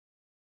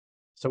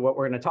So what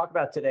we're going to talk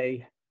about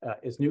today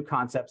is new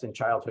concepts in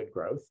childhood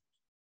growth.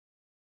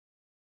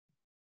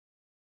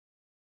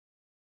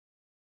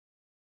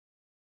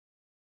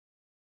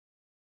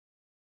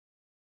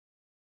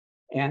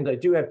 And I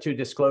do have two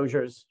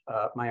disclosures.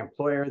 My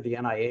employer, the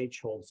NIH,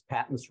 holds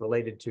patents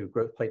related to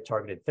growth plate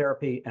targeted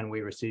therapy, and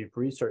we received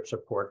research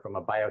support from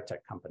a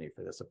biotech company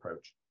for this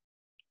approach.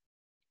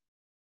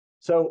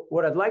 So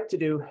what I'd like to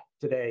do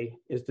today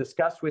is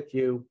discuss with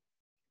you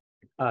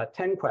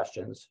 10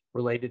 questions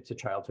related to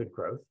childhood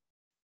growth,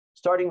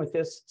 starting with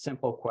this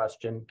simple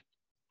question: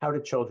 how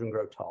do children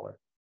grow taller?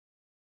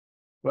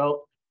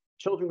 Well,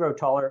 children grow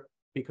taller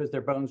because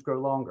their bones grow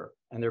longer,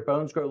 and their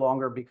bones grow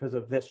longer because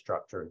of this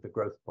structure, the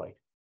growth plate.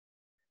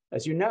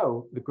 As you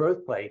know, the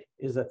growth plate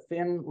is a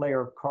thin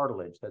layer of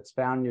cartilage that's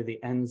found near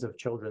the ends of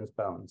children's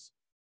bones.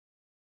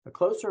 A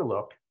closer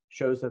look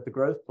shows that the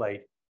growth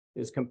plate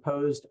is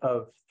composed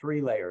of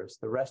 3 layers: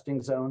 the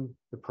resting zone,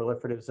 the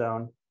proliferative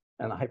zone,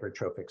 and the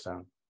hypertrophic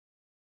zone.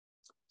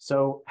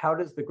 So how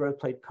does the growth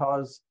plate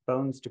cause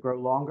bones to grow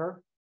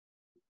longer?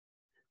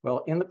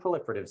 Well, in the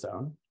proliferative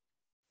zone,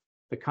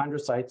 the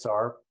chondrocytes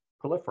are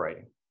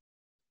proliferating.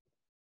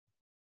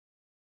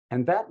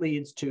 And that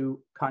leads to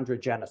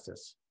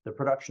chondrogenesis, the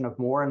production of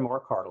more and more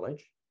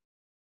cartilage,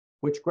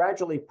 which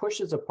gradually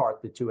pushes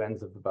apart the 2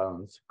 ends of the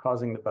bones,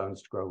 causing the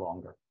bones to grow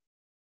longer.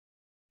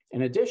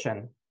 In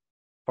addition,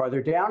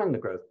 farther down in the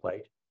growth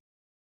plate,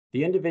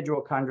 the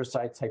individual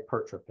chondrocytes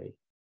hypertrophy.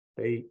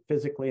 They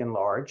physically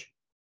enlarge,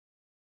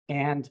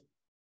 and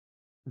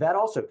that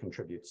also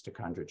contributes to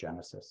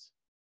chondrogenesis,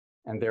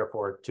 and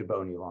therefore to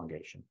bone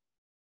elongation.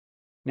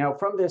 Now,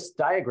 from this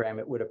diagram,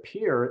 it would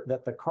appear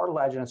that the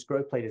cartilaginous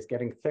growth plate is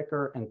getting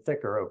thicker and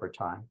thicker over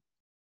time.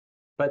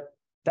 But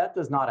that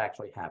does not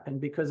actually happen,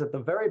 because at the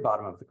very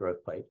bottom of the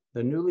growth plate,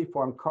 the newly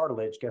formed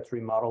cartilage gets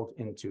remodeled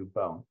into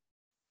bone.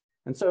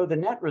 And so the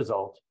net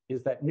result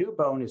is that new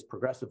bone is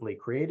progressively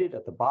created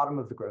at the bottom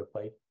of the growth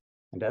plate.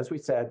 And as we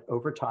said,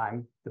 over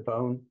time, the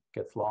bone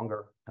gets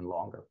longer and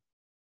longer.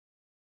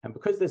 And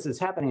because this is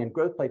happening in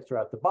growth plates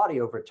throughout the body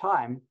over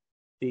time,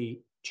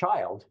 the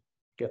child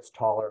gets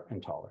taller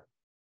and taller.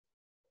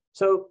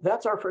 So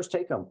that's our first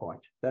take-home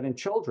point, that in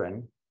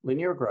children,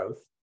 linear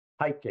growth,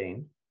 height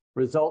gain,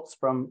 results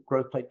from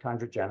growth plate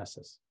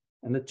chondrogenesis.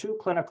 And the 2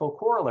 clinical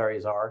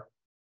corollaries are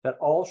that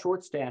all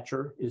short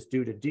stature is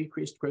due to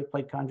decreased growth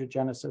plate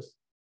chondrogenesis,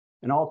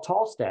 and all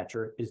tall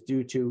stature is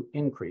due to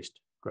increased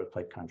growth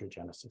plate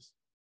chondrogenesis.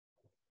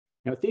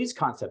 Now, with these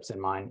concepts in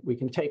mind, we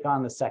can take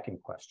on the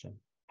second question: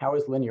 how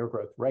is linear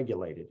growth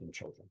regulated in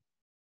children?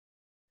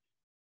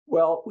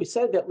 Well, we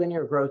said that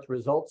linear growth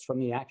results from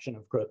the action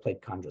of growth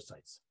plate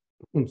chondrocytes.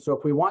 So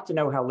if we want to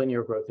know how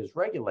linear growth is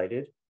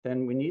regulated,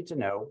 then we need to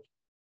know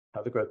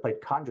how the growth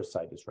plate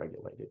chondrocyte is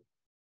regulated.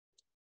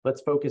 Let's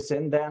focus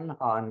in then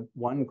on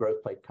one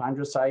growth plate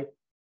chondrocyte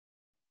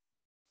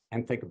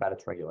and think about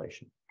its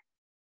regulation.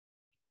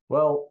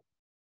 Well,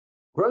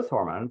 growth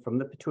hormone from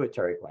the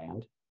pituitary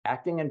gland,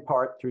 acting in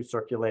part through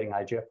circulating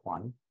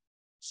IGF-1,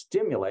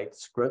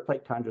 stimulates growth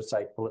plate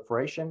chondrocyte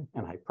proliferation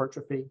and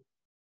hypertrophy,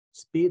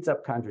 speeds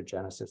up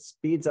chondrogenesis,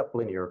 speeds up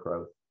linear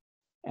growth.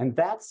 And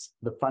that's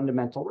the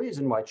fundamental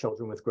reason why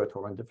children with growth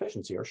hormone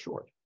deficiency are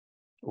short,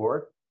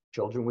 or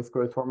children with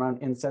growth hormone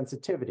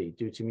insensitivity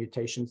due to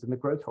mutations in the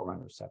growth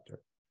hormone receptor,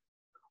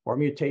 or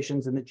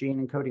mutations in the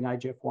gene encoding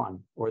IGF-1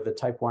 or the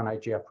type 1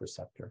 IGF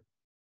receptor.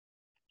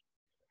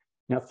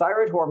 Now,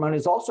 thyroid hormone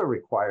is also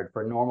required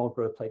for normal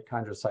growth plate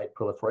chondrocyte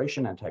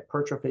proliferation and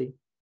hypertrophy.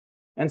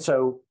 And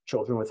so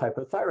children with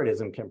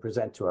hypothyroidism can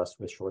present to us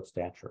with short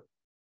stature.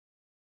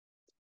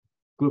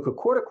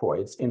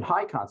 Glucocorticoids in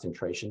high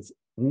concentrations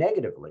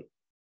negatively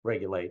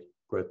regulate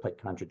growth plate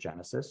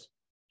chondrogenesis.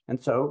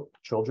 And so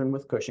children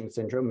with Cushing's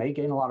syndrome may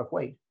gain a lot of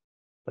weight,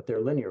 but their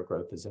linear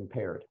growth is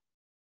impaired.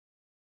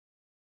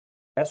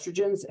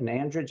 Estrogens and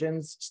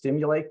androgens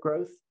stimulate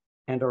growth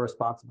and are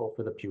responsible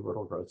for the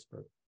pubertal growth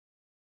spurt.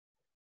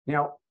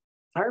 Now,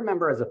 I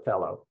remember as a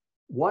fellow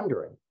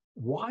wondering,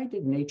 why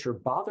did nature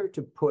bother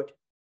to put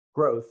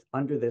growth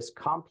under this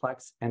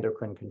complex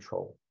endocrine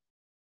control?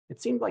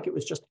 It seemed like it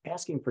was just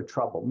asking for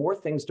trouble, more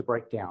things to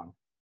break down.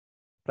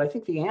 But I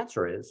think the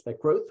answer is that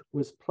growth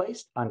was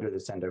placed under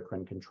this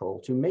endocrine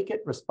control to make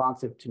it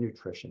responsive to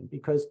nutrition,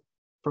 because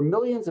for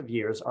millions of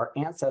years, our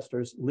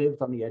ancestors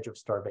lived on the edge of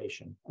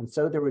starvation. And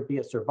so there would be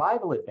a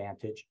survival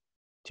advantage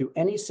to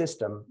any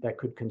system that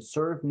could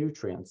conserve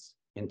nutrients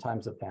in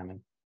times of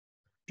famine.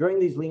 During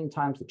these lean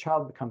times, the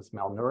child becomes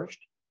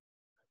malnourished.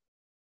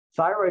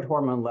 Thyroid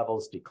hormone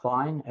levels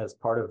decline as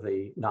part of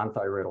the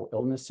non-thyroidal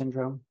illness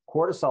syndrome.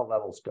 Cortisol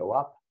levels go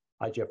up,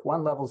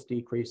 IGF-1 levels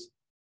decrease,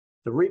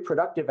 the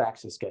reproductive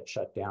axis gets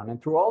shut down,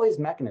 and through all these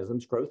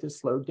mechanisms, growth is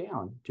slowed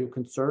down to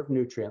conserve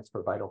nutrients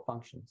for vital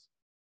functions.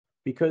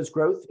 Because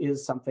growth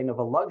is something of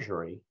a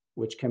luxury,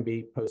 which can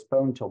be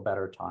postponed till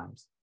better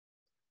times.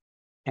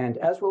 And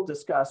as we'll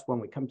discuss when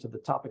we come to the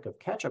topic of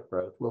catch-up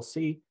growth, we'll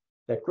see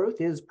that growth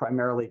is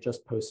primarily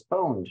just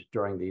postponed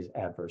during these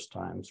adverse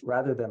times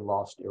rather than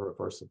lost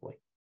irreversibly.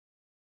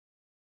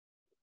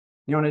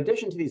 In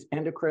addition to these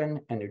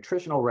endocrine and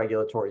nutritional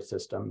regulatory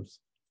systems,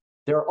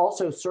 There are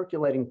also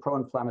circulating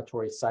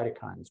pro-inflammatory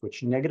cytokines,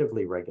 which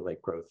negatively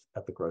regulate growth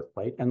at the growth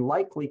plate and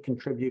likely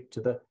contribute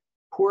to the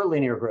poor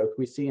linear growth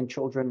we see in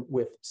children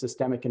with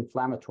systemic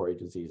inflammatory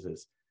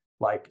diseases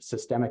like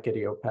systemic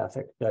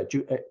idiopathic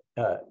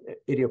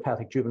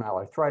juvenile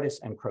arthritis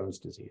and Crohn's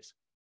disease.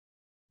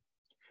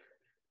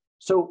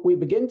 So we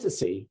begin to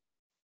see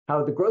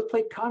how the growth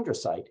plate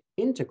chondrocyte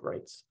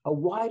integrates a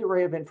wide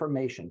array of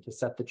information to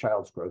set the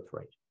child's growth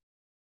rate.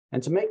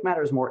 And to make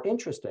matters more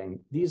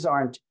interesting, these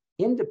aren't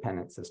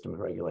independent systems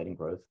regulating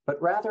growth,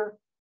 but rather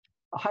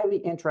a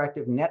highly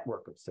interactive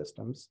network of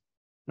systems.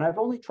 And I've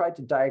only tried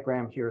to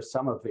diagram here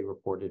some of the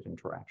reported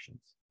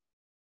interactions.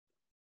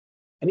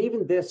 And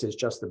even this is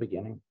just the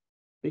beginning,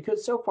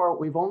 because so far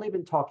we've only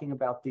been talking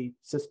about the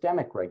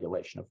systemic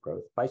regulation of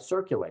growth by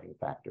circulating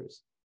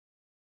factors.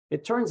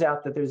 It turns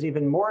out that there's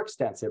even more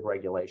extensive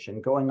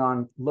regulation going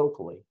on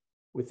locally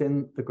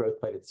within the growth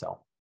plate itself.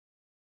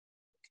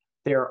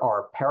 There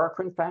are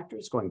paracrine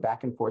factors going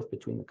back and forth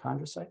between the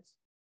chondrocytes.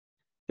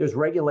 There's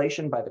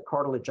regulation by the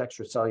cartilage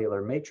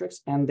extracellular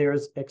matrix, and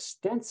there's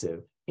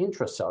extensive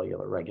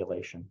intracellular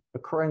regulation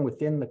occurring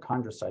within the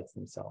chondrocytes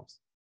themselves.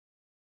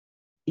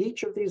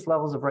 Each of these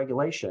levels of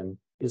regulation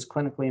is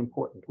clinically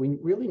important. We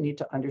really need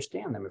to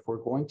understand them if we're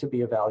going to be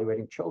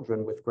evaluating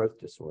children with growth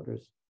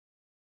disorders.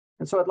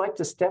 And so I'd like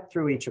to step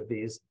through each of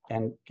these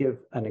and give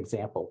an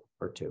example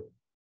or two.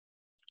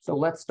 So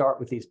let's start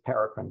with these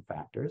paracrine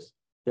factors.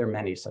 There are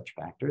many such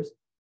factors.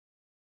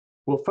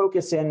 We'll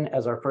focus in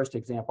as our first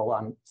example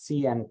on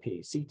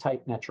CNP,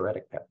 C-type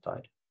natriuretic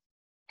peptide.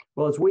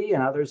 Well, as we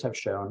and others have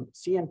shown,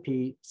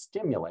 CNP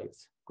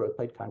stimulates growth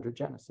plate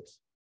chondrogenesis.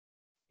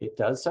 It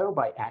does so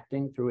by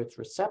acting through its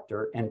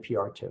receptor,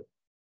 NPR2.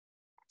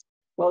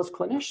 Well, as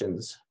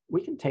clinicians, we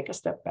can take a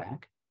step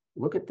back,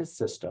 look at this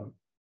system,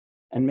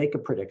 and make a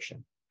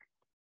prediction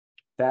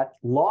that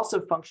loss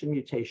of function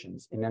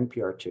mutations in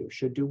NPR2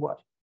 should do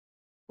what?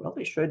 Well,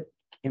 they should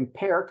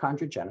impair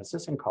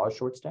chondrogenesis and cause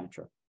short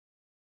stature.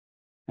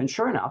 And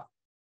sure enough,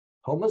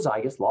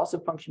 homozygous loss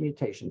of function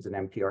mutations in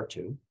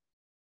NPR2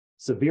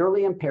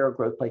 severely impair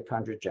growth plate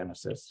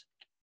chondrogenesis,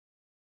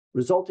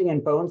 resulting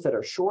in bones that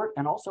are short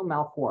and also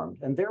malformed,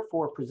 and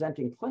therefore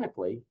presenting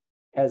clinically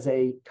as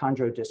a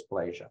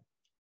chondrodysplasia,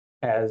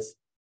 as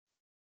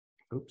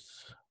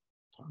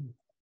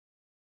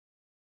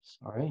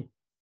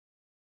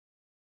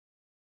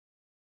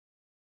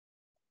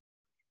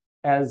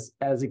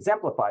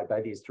exemplified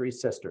by these three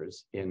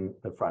sisters in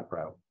the front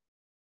row.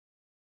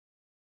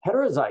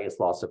 Heterozygous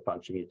loss of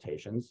function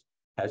mutations,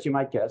 as you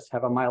might guess,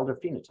 have a milder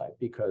phenotype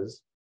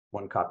because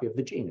one copy of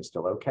the gene is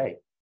still okay.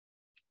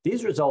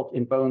 These result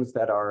in bones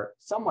that are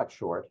somewhat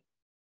short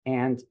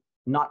and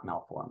not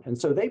malformed, and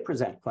so they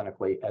present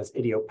clinically as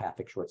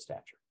idiopathic short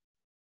stature.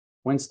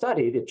 When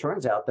studied, it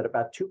turns out that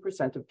about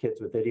 2% of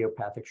kids with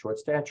idiopathic short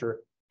stature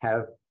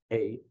have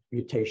a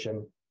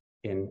mutation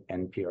in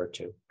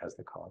NPR2 as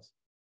the cause.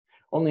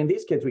 Only in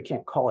these kids, we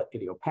can't call it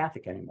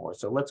idiopathic anymore,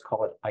 so let's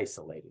call it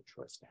isolated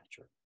short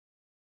stature.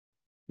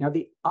 Now,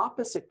 the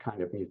opposite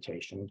kind of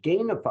mutation,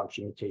 gain of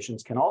function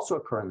mutations, can also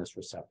occur in this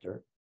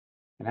receptor.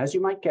 And as you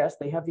might guess,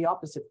 they have the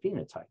opposite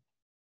phenotype,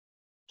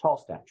 tall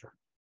stature.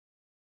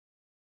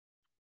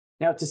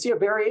 Now, to see a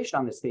variation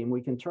on this theme,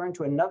 we can turn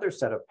to another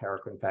set of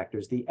paracrine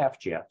factors, the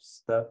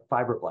FGFs, the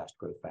fibroblast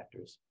growth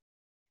factors.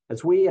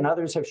 As we and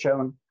others have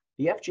shown,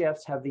 the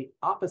FGFs have the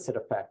opposite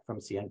effect from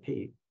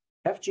CNP.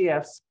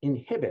 FGFs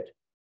inhibit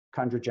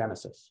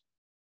chondrogenesis.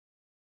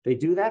 They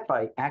do that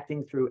by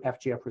acting through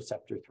FGF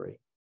receptor 3.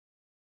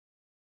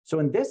 So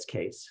in this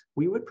case,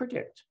 we would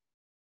predict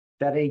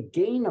that a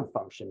gain of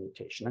function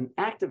mutation, an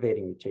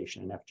activating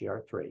mutation in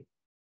FGR3,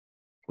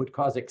 would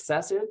cause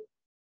excessive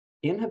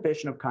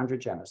inhibition of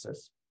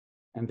chondrogenesis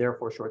and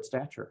therefore short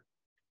stature.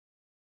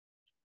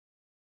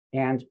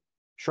 And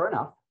sure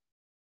enough,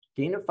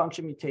 gain of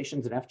function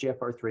mutations in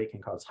FGFR3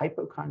 can cause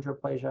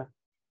hypochondroplasia,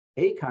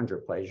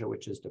 achondroplasia,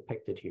 which is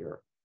depicted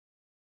here,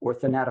 or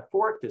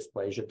thanatophoric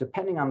dysplasia,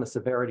 depending on the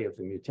severity of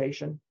the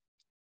mutation.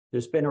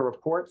 There's been a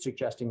report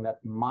suggesting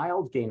that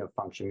mild gain of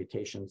function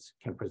mutations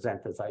can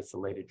present as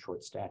isolated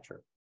short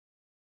stature.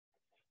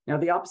 Now,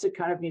 the opposite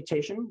kind of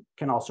mutation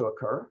can also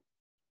occur,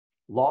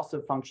 loss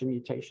of function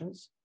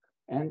mutations,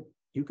 and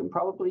you can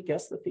probably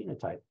guess the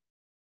phenotype.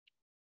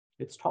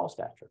 It's tall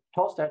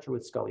stature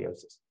with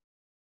scoliosis.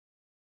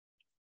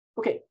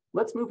 Okay,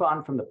 let's move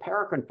on from the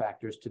paracrine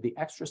factors to the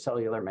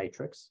extracellular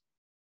matrix.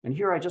 And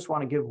here I just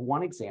want to give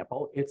one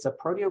example. It's a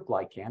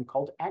proteoglycan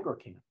called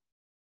aggrecan.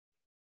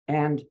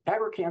 And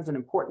aggrecan is an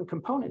important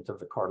component of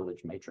the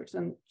cartilage matrix.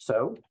 And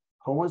so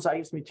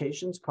homozygous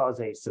mutations cause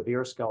a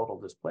severe skeletal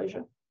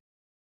dysplasia.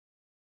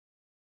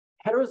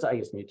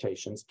 Heterozygous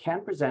mutations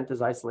can present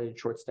as isolated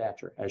short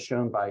stature, as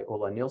shown by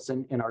Ola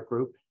Nielsen in our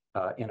group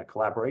in a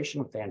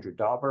collaboration with Andrew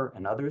Dauber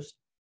and others.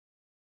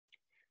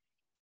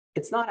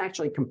 It's not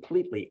actually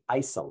completely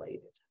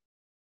isolated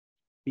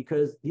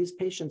because these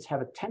patients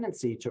have a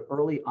tendency to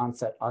early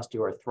onset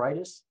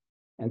osteoarthritis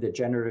and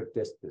degenerative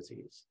disc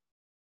disease.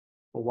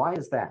 Well, why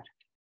is that?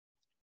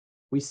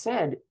 We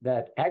said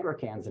that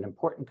aggrecan is an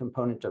important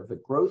component of the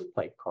growth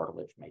plate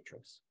cartilage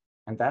matrix,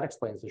 and that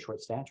explains the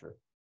short stature.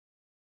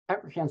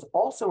 Aggrecan is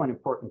also an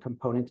important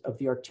component of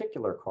the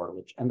articular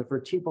cartilage and the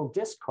vertebral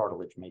disc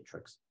cartilage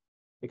matrix,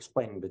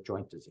 explaining the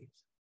joint disease.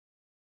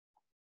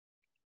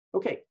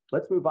 Okay,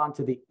 let's move on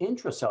to the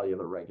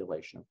intracellular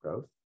regulation of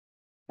growth.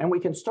 And we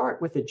can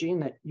start with a gene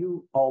that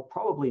you all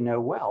probably know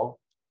well,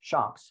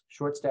 SHOX,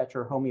 short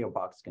stature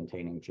homeobox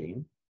containing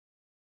gene.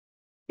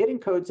 It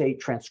encodes a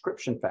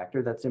transcription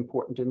factor that's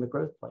important in the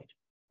growth plate.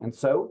 And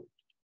so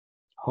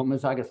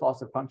homozygous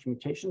loss of function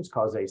mutations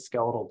cause a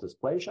skeletal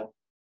dysplasia.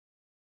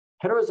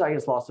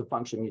 Heterozygous loss of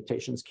function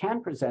mutations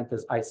can present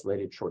as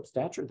isolated short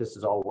stature. This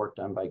is all work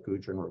done by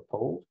Gudrun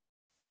Rappold.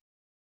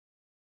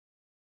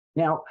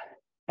 Now,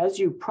 as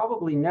you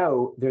probably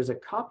know, there's a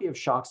copy of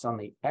SHOX on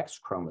the X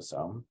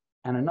chromosome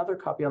and another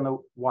copy on the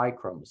Y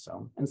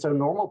chromosome. And so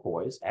normal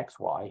boys,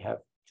 XY, have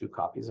 2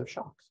 copies of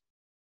SHOX.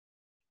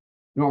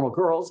 Normal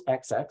girls,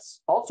 XX,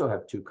 also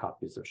have 2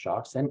 copies of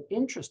SHOX. And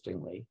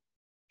interestingly,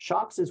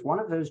 SHOX is one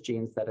of those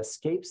genes that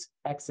escapes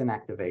X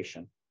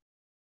inactivation.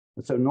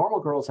 And so normal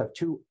girls have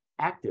 2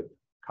 active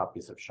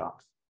copies of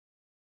SHOX.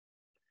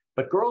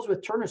 But girls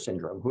with Turner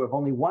syndrome, who have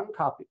only one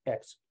copy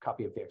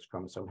of the X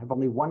chromosome, have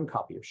only 1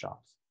 copy of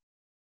SHOX.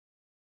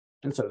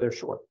 And so they're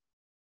short.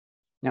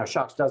 Now,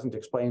 SHOX doesn't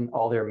explain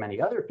all their many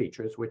other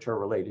features which are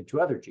related to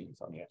other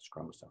genes on the X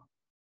chromosome.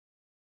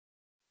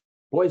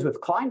 Boys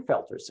with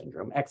Klinefelter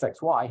syndrome,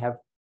 XXY, have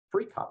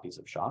 3 copies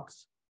of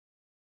SHOX,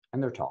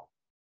 and they're tall.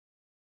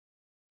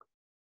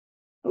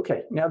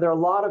 Okay, now there are a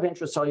lot of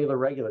intracellular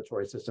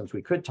regulatory systems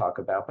we could talk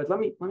about, but let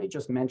me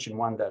just mention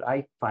one that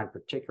I find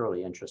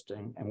particularly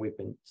interesting and we've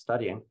been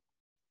studying.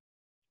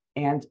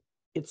 And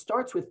it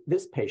starts with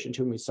this patient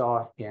whom we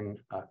saw in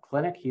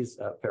clinic. He's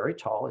very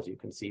tall, as you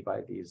can see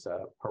by these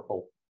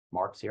purple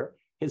marks here.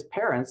 His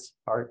parents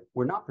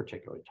were not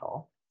particularly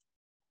tall.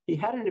 He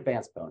had an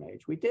advanced bone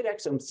age. We did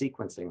exome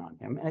sequencing on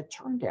him, and it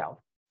turned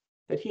out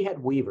that he had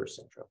Weaver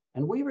syndrome.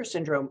 And Weaver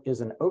syndrome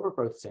is an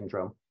overgrowth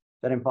syndrome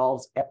that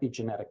involves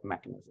epigenetic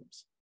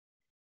mechanisms.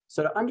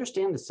 So to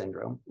understand the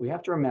syndrome, we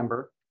have to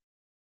remember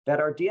that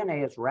our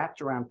DNA is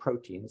wrapped around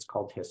proteins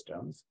called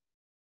histones.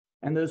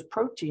 And those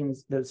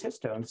proteins, those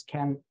histones,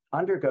 can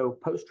undergo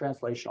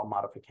post-translational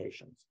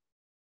modifications,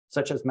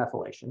 such as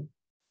methylation.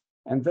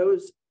 And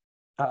those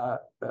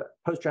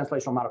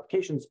post-translational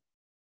modifications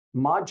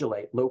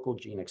modulate local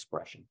gene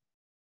expression.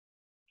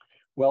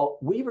 Well,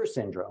 Weaver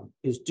syndrome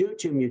is due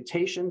to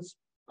mutations,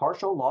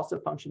 partial loss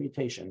of function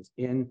mutations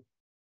in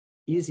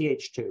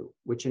EZH2,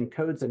 which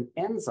encodes an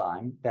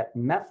enzyme that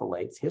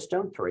methylates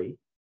histone 3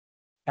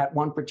 at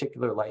one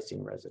particular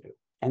lysine residue.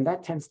 And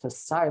that tends to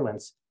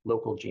silence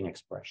local gene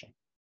expression.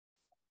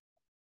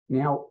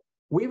 Now,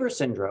 Weaver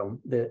syndrome,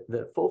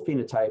 the full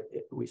phenotype,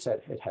 we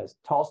said it has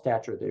tall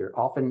stature. They're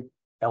often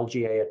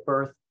LGA at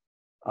birth.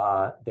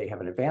 They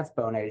have an advanced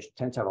bone age,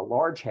 tend to have a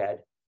large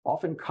head,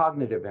 often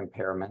cognitive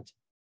impairment,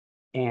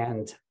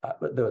 and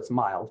though it's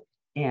mild,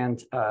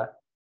 and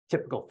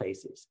typical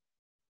faces.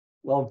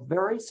 Well,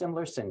 very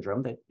similar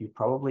syndrome that you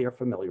probably are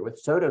familiar with,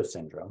 Soto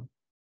syndrome,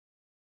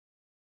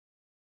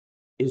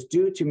 is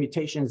due to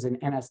mutations in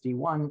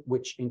NSD1,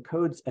 which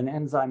encodes an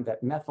enzyme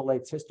that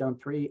methylates histone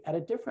 3 at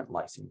a different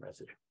lysine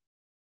residue.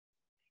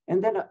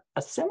 And then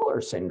a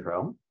similar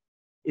syndrome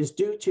is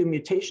due to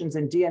mutations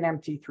in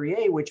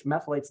DNMT3A, which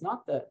methylates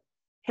not the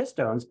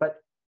histones, but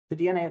the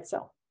DNA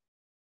itself.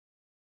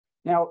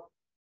 Now,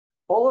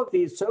 all of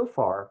these so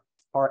far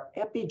are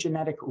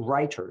epigenetic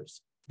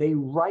writers. They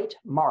write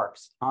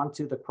marks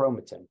onto the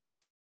chromatin.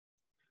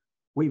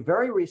 We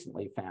very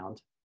recently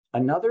found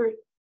another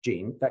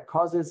gene that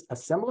causes a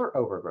similar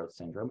overgrowth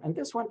syndrome, and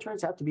this one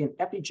turns out to be an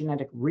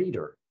epigenetic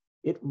reader.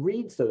 It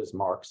reads those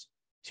marks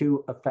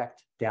to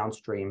affect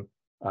downstream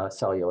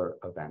cellular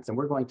events, and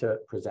we're going to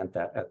present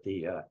that at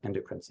the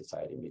Endocrine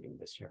Society meeting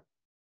this year.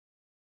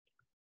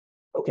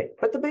 Okay,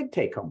 but the big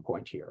take-home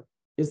point here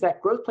is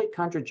that growth plate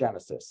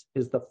chondrogenesis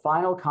is the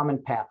final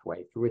common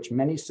pathway through which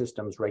many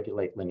systems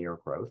regulate linear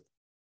growth.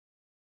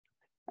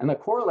 And the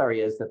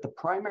corollary is that the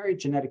primary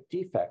genetic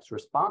defects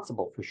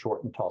responsible for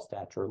short and tall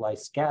stature lie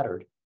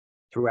scattered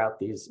throughout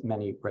these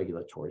many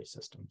regulatory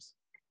systems.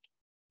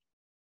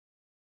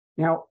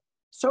 Now,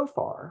 so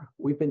far,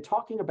 we've been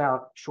talking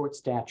about short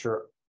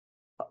stature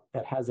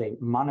that has a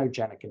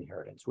monogenic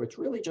inheritance, where it's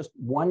really just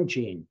one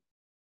gene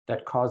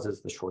that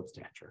causes the short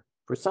stature.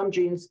 For some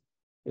genes,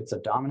 it's a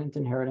dominant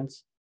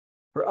inheritance.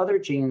 For other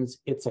genes,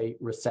 it's a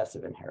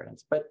recessive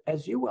inheritance. But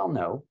as you well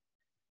know,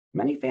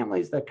 many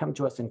families that come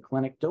to us in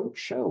clinic don't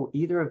show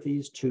either of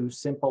these 2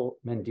 simple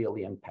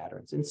Mendelian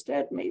patterns.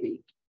 Instead,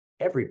 maybe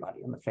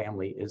everybody in the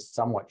family is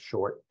somewhat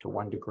short to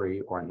one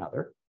degree or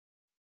another.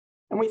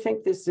 And we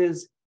think this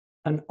is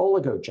an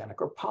oligogenic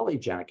or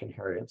polygenic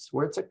inheritance,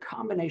 where it's a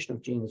combination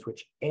of genes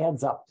which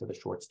adds up to the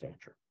short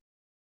stature.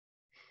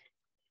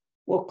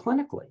 Well,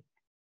 clinically,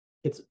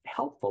 it's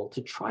helpful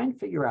to try and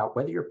figure out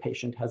whether your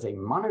patient has a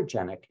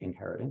monogenic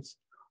inheritance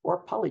or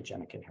a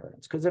polygenic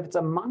inheritance. Because if it's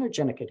a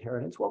monogenic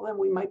inheritance, well, then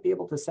we might be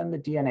able to send the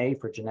DNA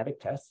for genetic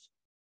tests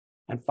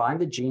and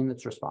find the gene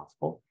that's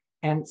responsible.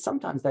 And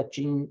sometimes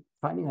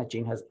finding that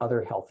gene has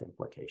other health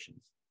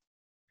implications.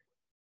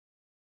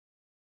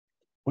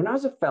 When I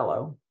was a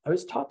fellow, I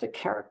was taught to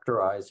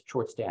characterize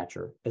short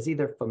stature as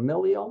either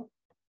familial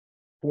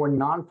or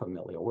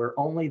non-familial, where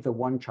only the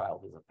one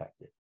child is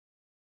affected.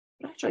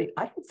 But actually,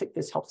 I don't think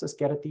this helps us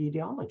get at the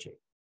etiology,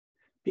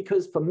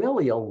 because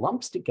familial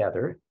lumps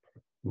together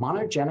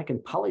monogenic and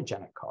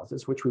polygenic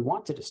causes, which we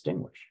want to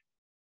distinguish.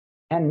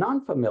 And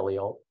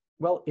non-familial,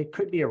 well, it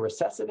could be a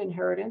recessive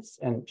inheritance,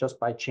 and just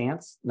by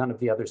chance, none of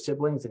the other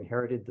siblings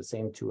inherited the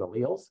same two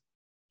alleles.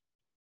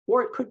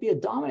 Or it could be a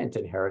dominant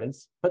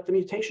inheritance, but the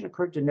mutation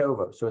occurred de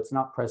novo, so it's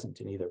not present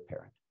in either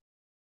parent.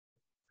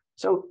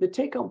 So the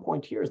take-home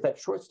point here is that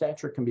short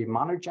stature can be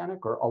monogenic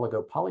or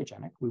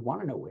oligopolygenic. We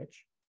want to know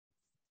which.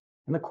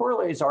 And the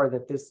corollaries are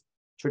that this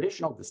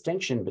traditional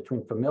distinction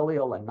between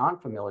familial and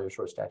non-familial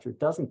short stature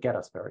doesn't get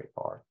us very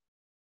far.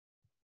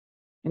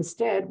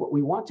 Instead, what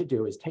we want to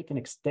do is take an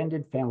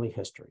extended family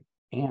history,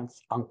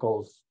 aunts,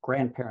 uncles,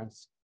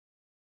 grandparents,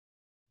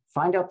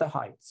 find out the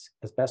heights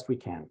as best we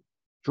can,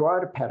 draw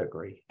out a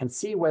pedigree, and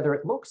see whether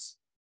it looks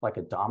like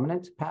a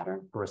dominant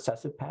pattern, a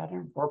recessive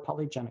pattern, or a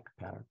polygenic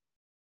pattern.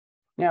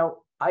 Now,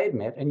 I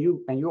admit, and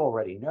you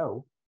already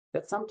know,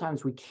 that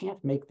sometimes we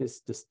can't make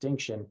this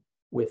distinction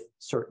with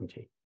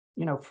certainty.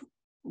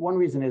 One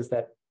reason is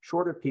that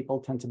shorter people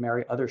tend to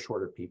marry other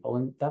shorter people,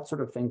 and that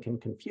sort of thing can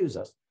confuse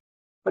us.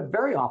 But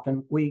very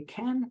often, we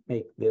can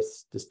make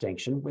this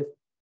distinction with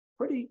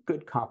pretty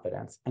good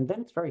confidence, and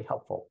then it's very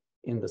helpful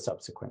in the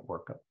subsequent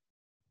workup.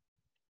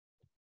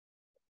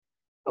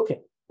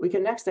 Okay, we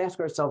can next ask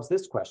ourselves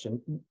this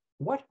question: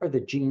 what are the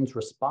genes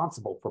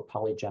responsible for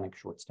polygenic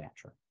short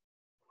stature?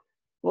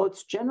 Well,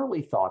 it's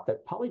generally thought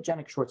that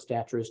polygenic short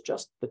stature is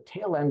just the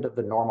tail end of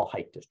the normal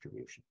height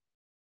distribution.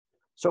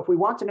 So if we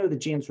want to know the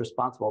genes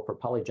responsible for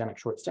polygenic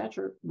short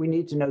stature, we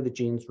need to know the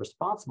genes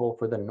responsible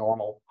for the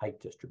normal height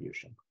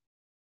distribution.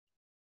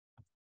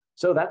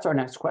 So that's our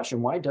next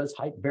question. Why does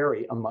height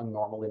vary among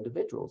normal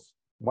individuals?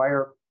 Why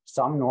are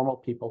some normal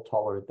people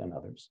taller than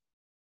others?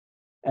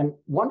 And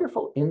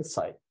wonderful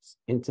insights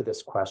into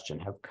this question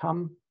have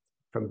come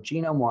from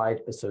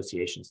genome-wide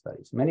association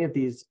studies, many of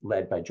these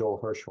led by Joel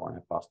Hirschhorn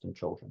at Boston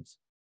Children's.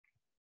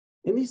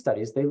 In these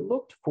studies, they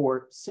looked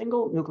for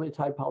single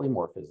nucleotide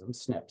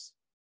polymorphisms, SNPs,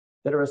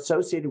 that are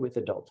associated with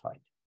adult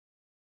height.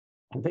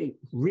 And they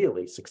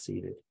really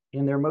succeeded.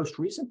 In their most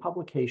recent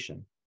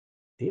publication,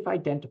 they've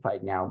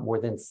identified now more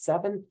than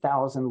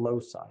 7,000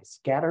 loci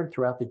scattered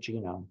throughout the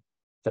genome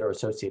that are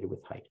associated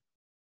with height.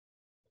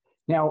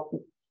 Now,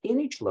 in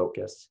each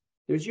locus,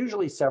 there's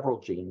usually several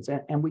genes,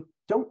 and we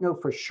don't know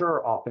for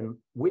sure often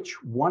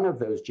which one of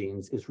those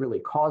genes is really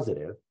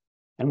causative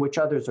and which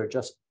others are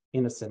just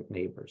innocent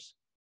neighbors.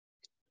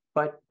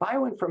 But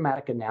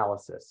bioinformatic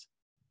analysis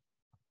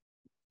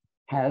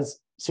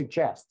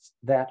suggests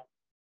that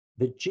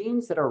the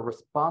genes that are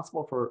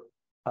responsible for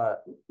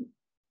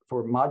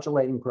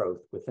modulating growth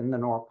within the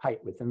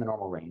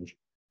normal range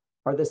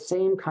are the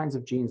same kinds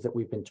of genes that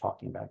we've been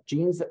talking about,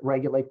 genes that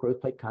regulate growth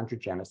plate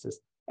chondrogenesis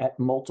at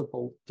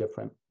multiple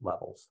different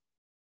levels.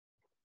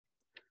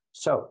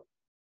 So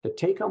the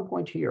take-home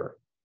point here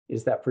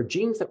is that for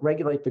genes that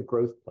regulate the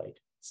growth plate,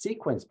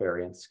 sequence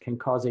variants can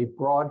cause a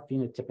broad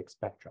phenotypic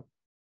spectrum.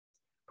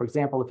 For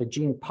example, if a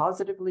gene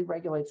positively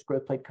regulates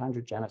growth plate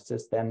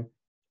chondrogenesis, then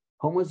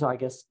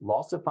homozygous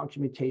loss of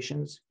function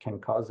mutations can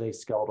cause a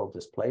skeletal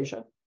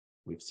dysplasia.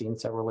 We've seen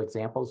several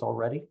examples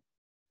already.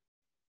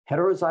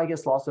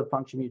 Heterozygous loss of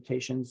function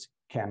mutations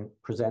can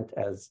present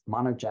as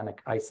monogenic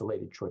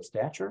isolated short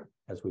stature,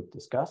 as we've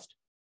discussed.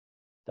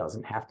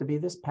 Doesn't have to be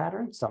this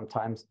pattern.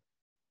 Sometimes,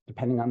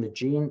 depending on the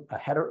gene,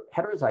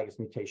 heterozygous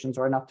mutations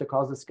are enough to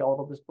cause a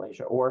skeletal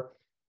dysplasia. Or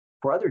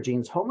for other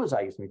genes,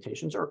 homozygous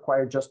mutations are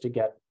required just to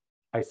get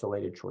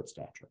isolated short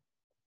stature.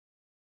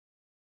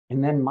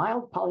 And then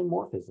mild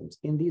polymorphisms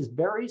in these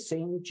very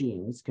same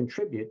genes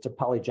contribute to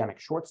polygenic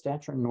short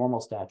stature,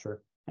 normal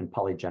stature, and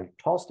polygenic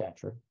tall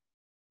stature.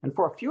 And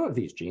for a few of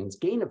these genes,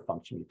 gain of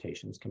function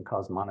mutations can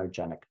cause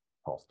monogenic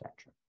tall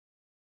stature.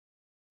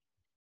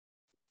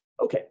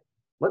 Okay,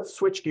 let's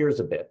switch gears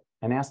a bit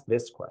and ask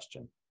this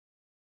question.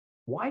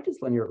 Why does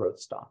linear growth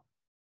stop?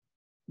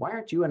 Why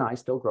aren't you and I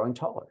still growing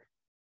taller?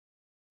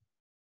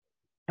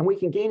 And we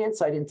can gain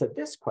insight into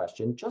this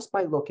question just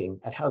by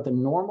looking at how the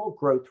normal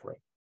growth rate,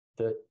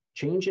 the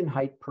change in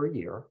height per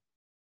year,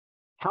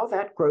 how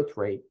that growth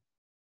rate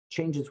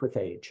changes with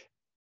age.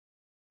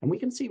 And we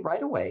can see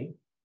right away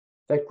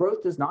that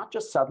growth does not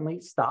just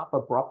suddenly stop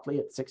abruptly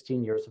at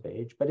 16 years of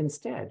age, but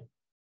instead,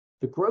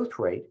 the growth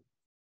rate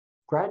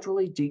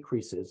gradually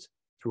decreases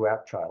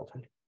throughout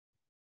childhood,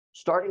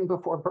 starting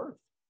before birth,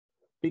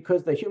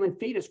 because the human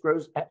fetus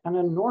grows at an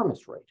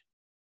enormous rate,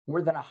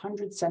 more than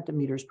 100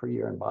 centimeters per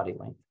year in body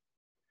length.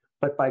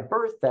 But by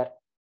birth, that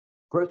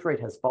growth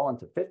rate has fallen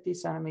to 50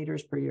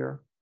 centimeters per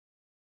year.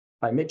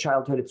 By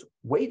mid-childhood, it's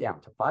way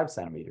down to 5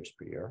 centimeters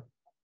per year.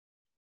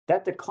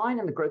 That decline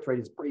in the growth rate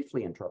is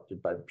briefly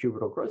interrupted by the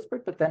pubertal growth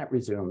spurt, but then it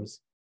resumes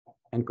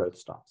and growth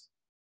stops.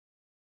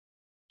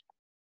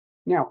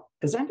 Now,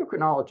 as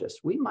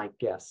endocrinologists, we might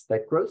guess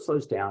that growth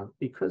slows down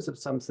because of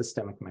some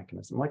systemic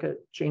mechanism, like a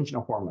change in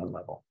a hormone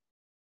level.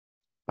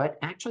 But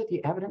actually,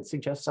 the evidence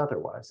suggests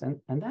otherwise.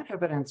 And that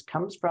evidence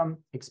comes from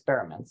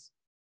experiments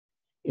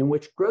in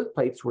which growth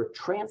plates were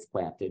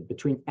transplanted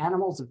between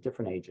animals of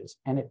different ages.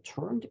 And it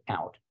turned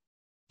out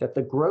that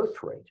the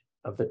growth rate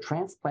of the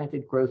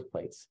transplanted growth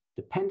plates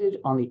depended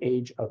on the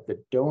age of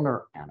the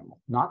donor animal,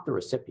 not the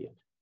recipient.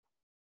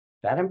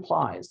 That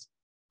implies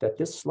that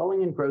this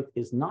slowing in growth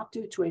is not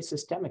due to a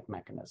systemic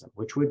mechanism,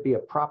 which would be a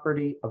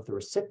property of the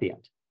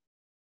recipient,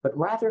 but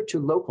rather to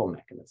local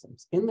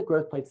mechanisms in the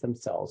growth plates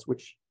themselves,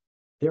 which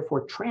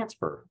therefore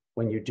transfer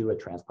when you do a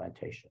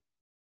transplantation.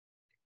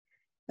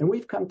 And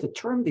we've come to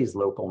term these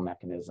local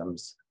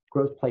mechanisms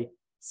growth plate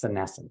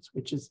senescence,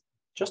 which is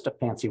just a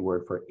fancy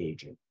word for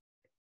aging.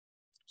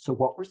 So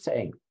what we're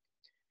saying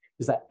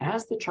is that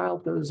as the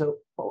child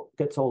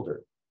gets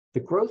older, the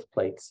growth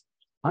plates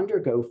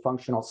undergo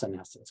functional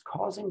senescence,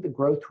 causing the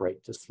growth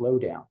rate to slow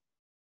down.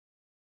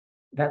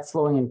 That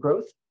slowing in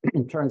growth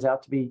turns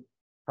out to be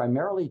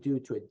primarily due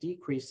to a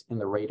decrease in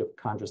the rate of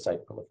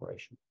chondrocyte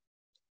proliferation.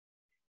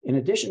 In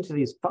addition to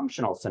these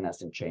functional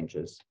senescent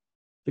changes,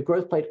 the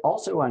growth plate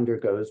also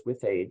undergoes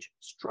with age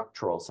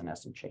structural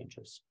senescent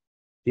changes.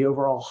 The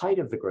overall height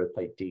of the growth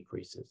plate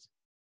decreases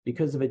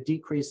because of a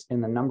decrease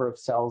in the number of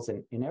cells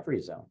in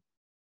every zone.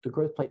 The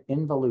growth plate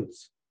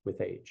involutes with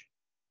age.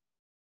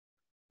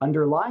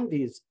 Underlying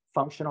these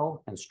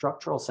functional and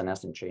structural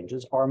senescent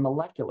changes are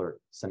molecular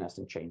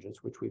senescent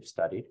changes, which we've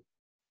studied.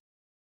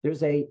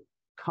 There's a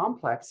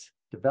complex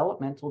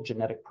developmental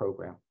genetic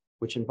program,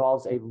 which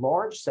involves a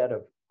large set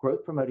of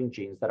growth-promoting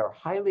genes that are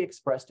highly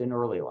expressed in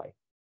early life,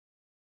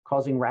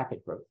 causing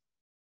rapid growth.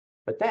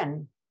 But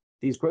then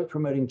these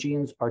growth-promoting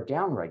genes are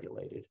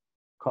downregulated,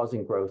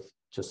 causing growth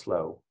to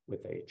slow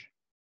with age.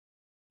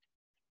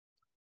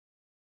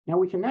 Now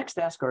we can next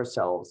ask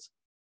ourselves,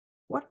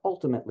 what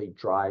ultimately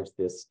drives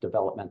this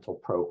developmental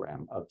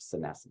program of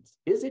senescence?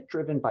 Is it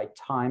driven by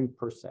time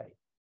per se?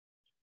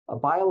 A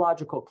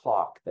biological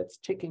clock that's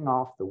ticking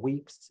off the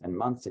weeks and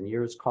months and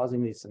years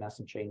causing these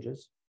senescent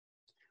changes?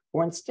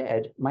 Or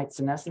instead, might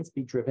senescence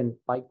be driven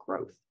by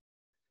growth?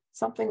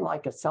 Something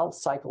like a cell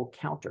cycle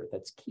counter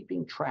that's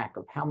keeping track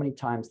of how many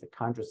times the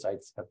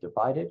chondrocytes have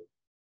divided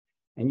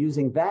and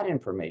using that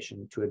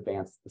information to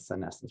advance the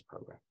senescence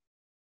program.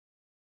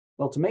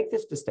 Well, to make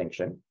this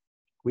distinction,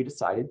 we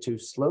decided to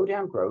slow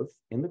down growth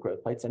in the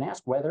growth plates and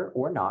ask whether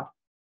or not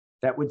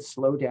that would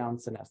slow down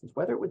senescence,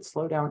 whether it would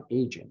slow down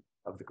aging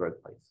of the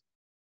growth plates.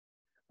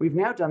 We've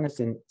now done this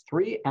in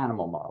 3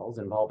 animal models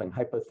involving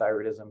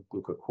hypothyroidism,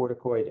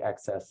 glucocorticoid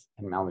excess,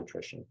 and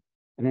malnutrition.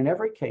 And in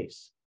every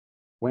case,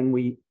 when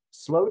we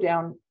slow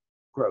down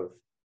growth,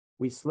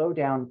 we slow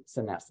down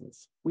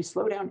senescence. We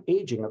slow down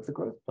aging of the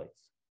growth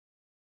plates.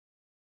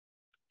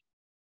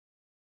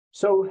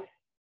 So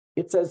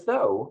it's as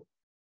though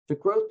the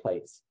growth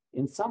plates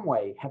in some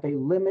way have a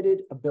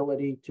limited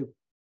ability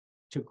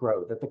to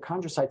grow, that the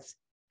chondrocytes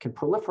can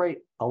proliferate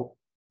a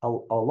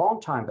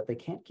long time, but they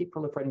can't keep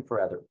proliferating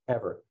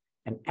forever.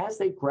 And as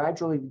they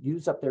gradually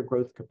use up their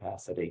growth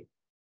capacity,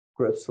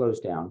 growth slows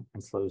down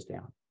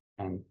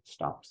and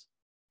stops.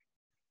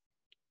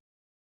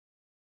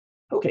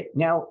 Okay,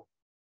 now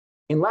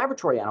in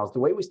laboratory animals, the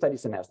way we study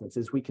senescence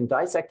is we can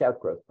dissect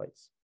out growth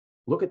plates,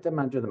 look at them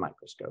under the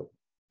microscope,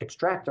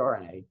 extract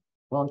RNA.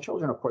 Well, in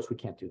children, of course, we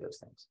can't do those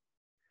things.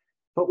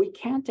 But we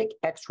can take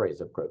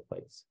X-rays of growth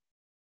plates.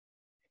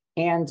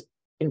 And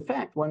in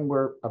fact, when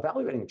we're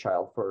evaluating a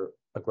child for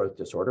a growth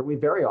disorder, we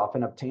very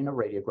often obtain a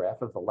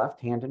radiograph of the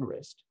left hand and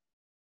wrist.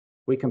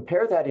 We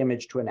compare that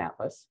image to an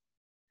atlas,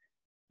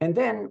 and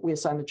then we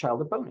assign the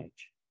child a bone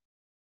age.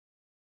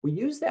 We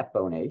use that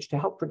bone age to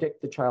help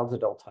predict the child's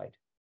adult height.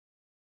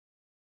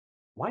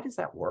 Why does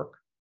that work?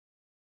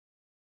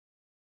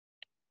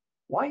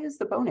 Why is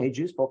the bone age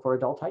useful for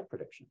adult height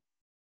prediction?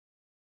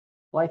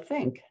 Well, I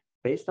think,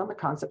 based on the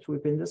concepts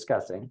we've been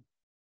discussing,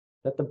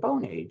 that the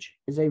bone age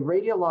is a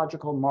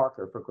radiological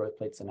marker for growth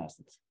plate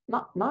senescence.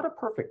 Not a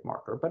perfect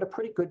marker, but a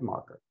pretty good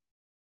marker.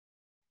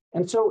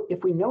 And so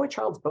if we know a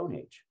child's bone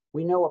age,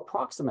 we know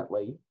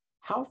approximately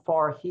how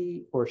far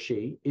he or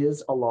she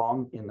is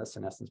along in the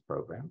senescence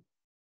program,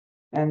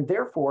 and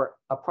therefore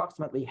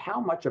approximately how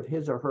much of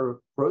his or her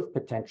growth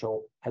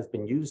potential has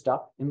been used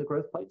up in the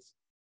growth plates,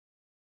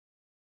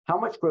 how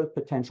much growth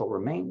potential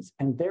remains,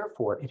 and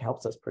therefore it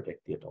helps us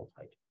predict the adult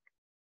height.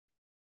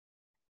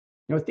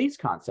 Now, with these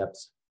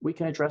concepts, we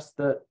can address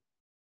the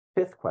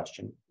 5th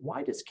question: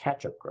 why does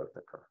catch-up growth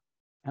occur?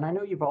 And I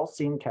know you've all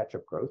seen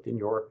catch-up growth in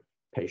your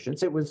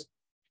patients. It was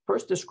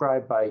first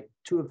described by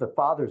 2 of the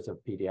fathers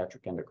of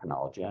pediatric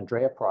endocrinology,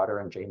 Andrea Prater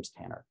and James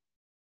Tanner.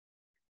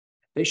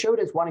 They showed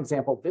as one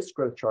example this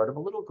growth chart of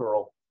a little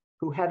girl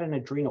who had an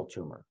adrenal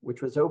tumor,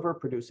 which was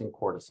overproducing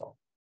cortisol.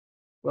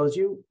 Well, as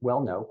you well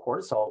know,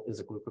 cortisol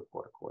is a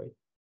glucocorticoid.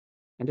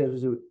 And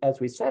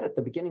as we said at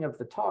the beginning of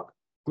the talk,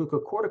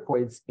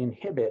 glucocorticoids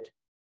inhibit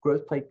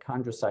growth plate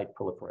chondrocyte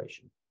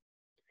proliferation.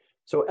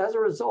 So as a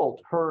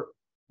result, her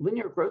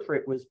linear growth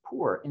rate was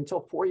poor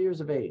until 4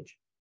 years of age,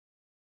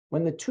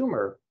 when the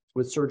tumor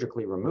was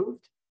surgically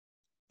removed,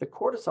 the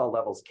cortisol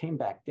levels came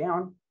back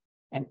down,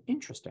 and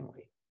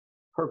interestingly,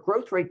 her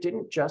growth rate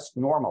didn't just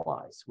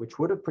normalize, which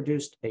would have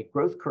produced a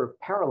growth curve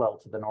parallel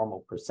to the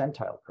normal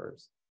percentile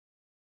curves.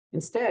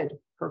 Instead,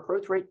 her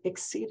growth rate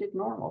exceeded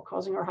normal,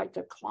 causing her height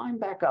to climb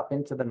back up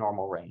into the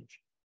normal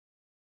range.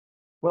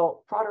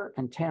 Well, Prater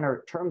and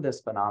Tanner termed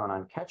this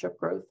phenomenon catch-up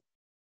growth,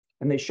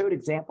 and they showed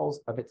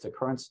examples of its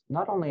occurrence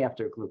not only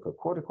after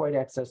glucocorticoid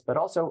excess, but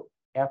also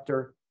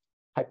after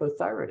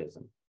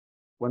hypothyroidism,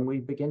 when we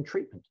begin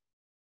treatment,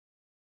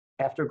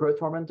 after growth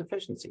hormone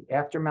deficiency,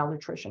 after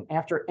malnutrition,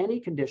 after any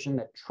condition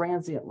that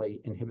transiently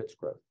inhibits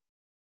growth.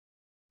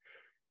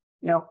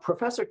 Now,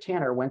 Professor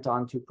Tanner went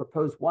on to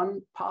propose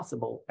one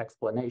possible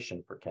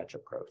explanation for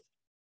catch-up growth.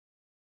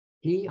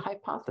 He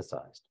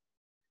hypothesized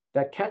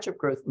that catch-up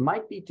growth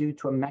might be due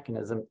to a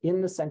mechanism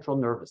in the central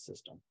nervous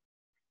system,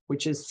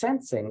 which is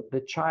sensing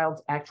the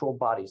child's actual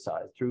body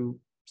size through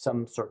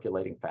some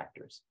circulating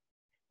factors.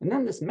 And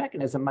then this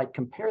mechanism might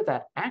compare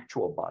that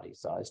actual body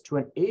size to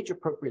an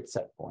age-appropriate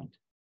set point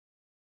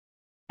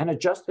and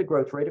adjust the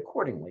growth rate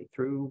accordingly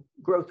through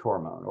growth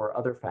hormone or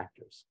other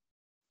factors.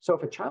 So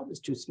if a child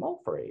is too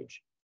small for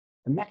age,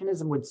 the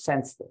mechanism would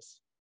sense this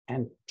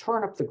and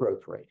turn up the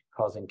growth rate,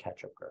 causing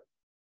catch-up growth.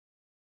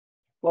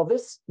 Well,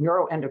 this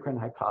neuroendocrine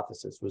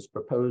hypothesis was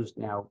proposed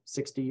now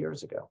 60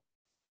 years ago.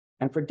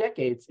 And for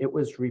decades, it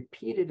was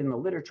repeated in the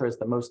literature as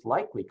the most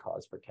likely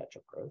cause for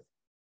catch-up growth.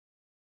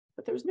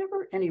 But there was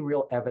never any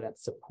real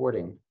evidence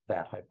supporting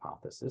that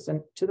hypothesis.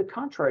 And to the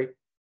contrary,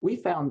 we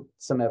found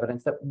some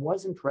evidence that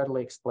wasn't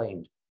readily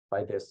explained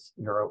by this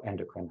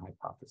neuroendocrine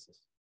hypothesis.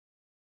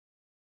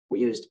 We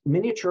used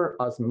miniature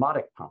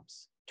osmotic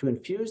pumps to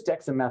infuse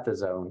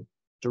dexamethasone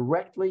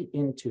directly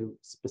into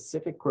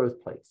specific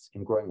growth plates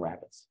in growing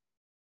rabbits.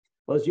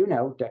 Well, as you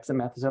know,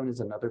 dexamethasone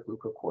is another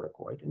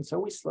glucocorticoid, and so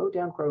we slowed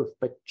down growth,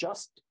 but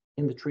just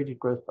in the treated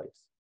growth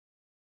plates.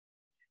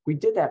 We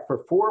did that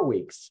for 4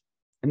 weeks,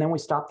 and then we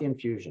stopped the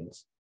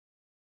infusions.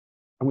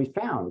 And we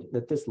found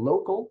that this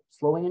local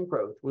slowing in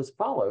growth was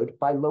followed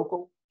by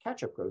local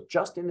catch-up growth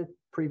just in the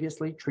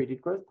previously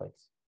treated growth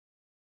plates.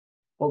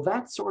 Well,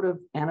 that sort of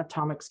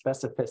anatomic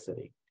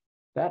specificity,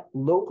 that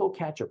local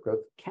catch-up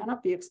growth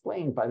cannot be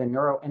explained by the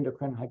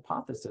neuroendocrine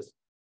hypothesis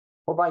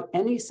or by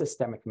any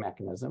systemic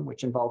mechanism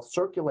which involves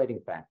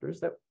circulating factors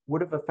that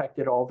would have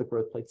affected all the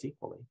growth plates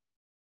equally.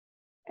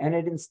 And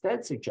it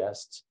instead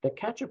suggests that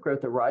catch-up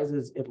growth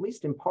arises, at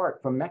least in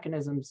part, from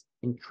mechanisms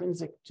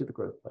intrinsic to the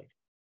growth plate.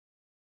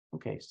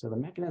 Okay, so the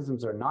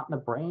mechanisms are not in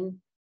the brain,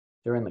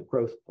 they're in the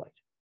growth plate.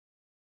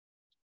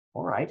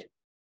 All right,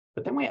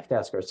 but then we have to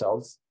ask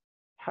ourselves,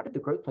 how did the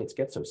growth plates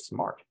get so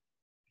smart?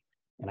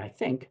 And I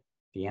think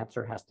the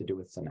answer has to do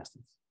with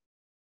senescence.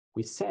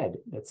 We said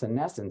that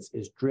senescence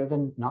is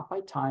driven not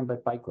by time,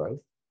 but by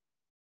growth.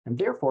 And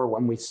therefore,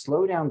 when we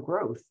slow down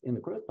growth in the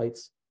growth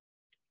plates,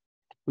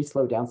 we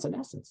slow down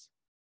senescence.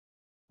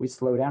 We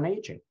slow down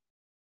aging.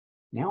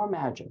 Now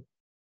imagine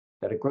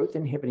that a growth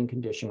inhibiting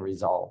condition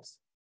resolves.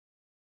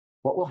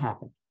 What will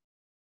happen?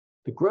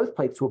 The growth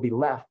plates will be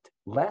left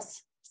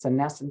less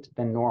senescent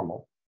than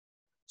normal.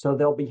 So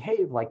they'll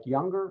behave like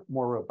younger,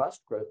 more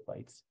robust growth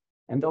plates,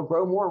 and they'll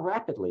grow more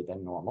rapidly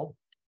than normal,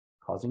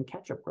 causing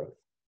catch-up growth.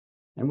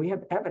 And we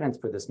have evidence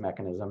for this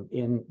mechanism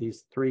in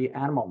these 3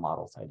 animal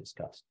models I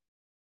discussed.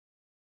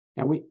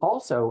 And we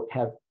also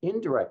have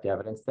indirect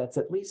evidence that's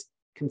at least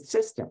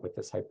consistent with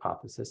this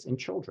hypothesis in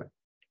children.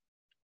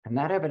 And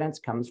that evidence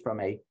comes from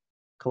a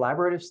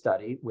collaborative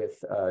study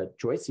with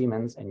Joy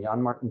Siemens and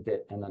Jan Martin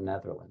Witt in the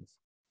Netherlands.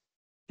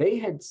 They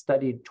had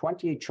studied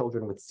 28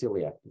 children with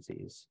celiac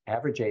disease,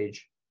 average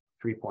age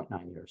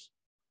 3.9 years.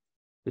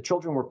 The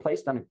children were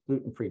placed on a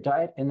gluten-free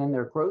diet, and then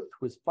their growth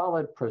was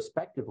followed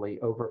prospectively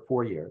over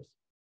 4 years.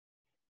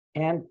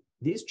 And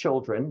these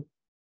children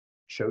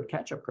showed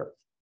catch-up growth,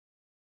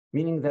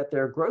 meaning that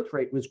their growth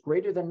rate was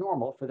greater than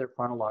normal for their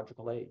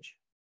chronological age.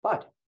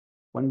 But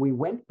when we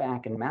went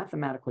back and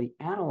mathematically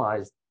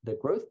analyzed the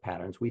growth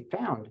patterns, we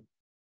found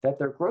that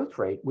their growth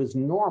rate was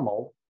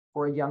normal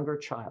for a younger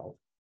child.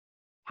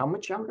 How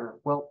much younger?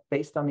 Well,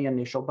 based on the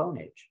initial bone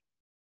age.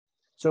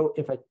 So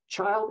if a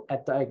child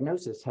at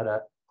diagnosis had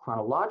a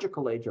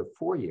chronological age of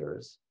 4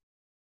 years,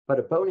 but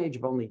a bone age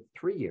of only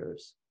 3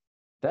 years,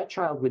 that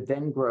child would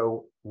then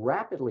grow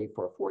rapidly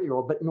for a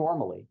 4-year-old, but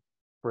normally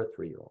for a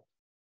 3-year-old.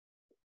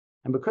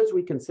 And because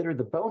we consider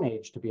the bone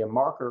age to be a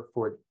marker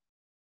for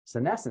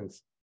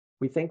senescence,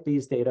 we think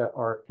these data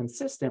are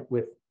consistent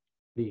with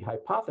the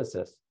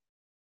hypothesis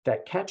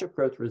that catch-up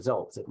growth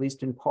results, at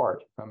least in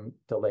part, from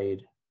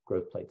delayed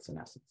growth plate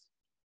senescence.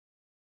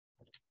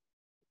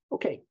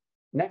 Okay,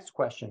 next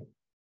question.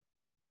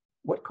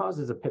 What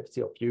causes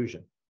epiphyseal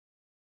fusion?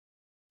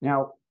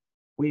 Now,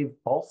 we've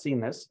all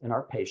seen this in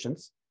our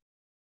patients.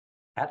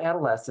 At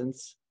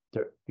adolescence,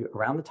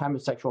 around the time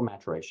of sexual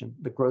maturation,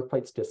 the growth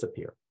plates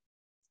disappear.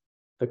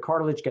 The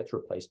cartilage gets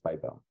replaced by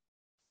bone.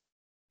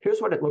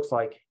 Here's what it looks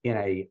like in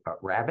a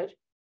rabbit.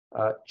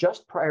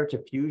 Just prior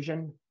to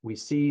fusion, we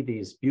see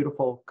these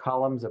beautiful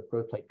columns of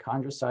growth plate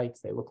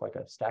chondrocytes. They look like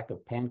a stack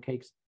of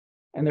pancakes.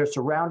 and they're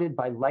surrounded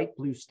by light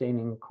blue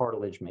staining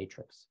cartilage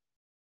matrix.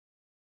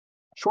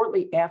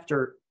 Shortly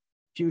after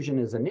fusion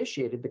is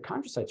initiated, the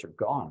chondrocytes are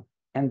gone,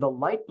 and the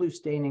light blue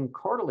staining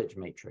cartilage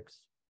matrix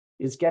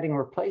is getting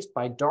replaced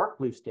by dark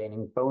blue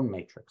staining bone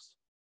matrix.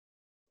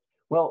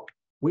 Well,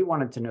 we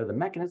wanted to know the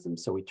mechanism,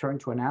 so we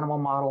turned to an animal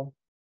model.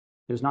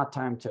 There's not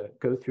time to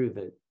go through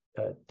the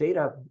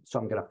data, so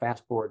I'm going to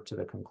fast forward to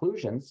the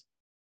conclusions.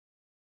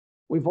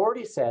 We've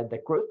already said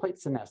that growth plate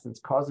senescence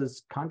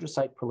causes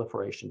chondrocyte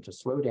proliferation to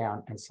slow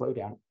down,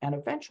 and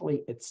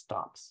eventually it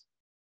stops.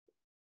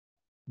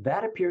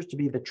 That appears to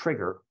be the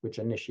trigger which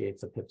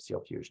initiates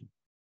epiphyseal fusion.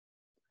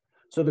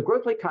 So the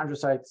growth plate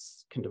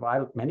chondrocytes can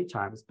divide many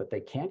times, but they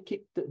can't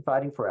keep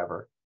dividing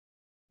forever.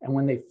 And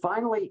when they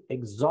finally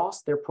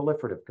exhaust their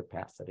proliferative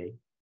capacity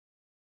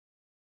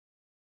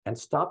and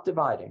stop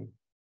dividing,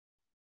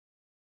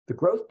 the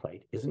growth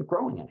plate isn't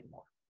growing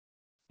anymore.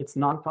 It's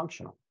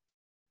non-functional.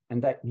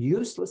 And that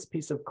useless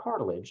piece of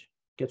cartilage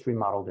gets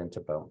remodeled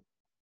into bone.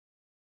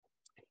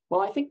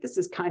 Well, I think this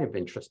is kind of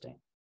interesting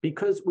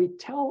because we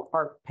tell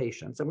our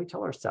patients and we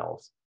tell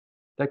ourselves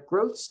that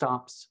growth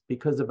stops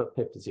because of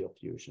epiphyseal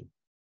fusion.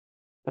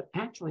 But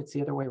actually, it's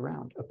the other way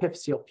around.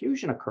 Epiphyseal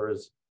fusion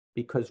occurs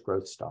because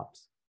growth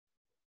stops.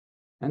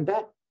 And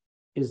that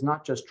is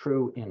not just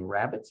true in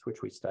rabbits,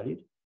 which we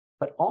studied,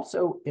 but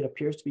also it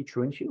appears to be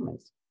true in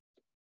humans.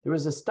 There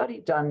was a study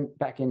done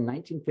back in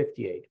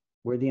 1958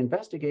 where the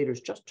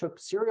investigators just took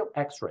serial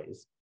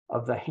x-rays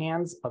of the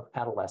hands of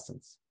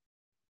adolescents.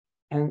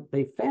 And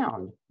they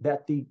found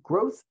that the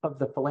growth of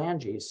the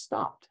phalanges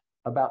stopped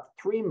about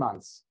 3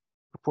 months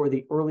before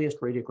the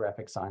earliest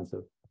radiographic signs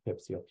of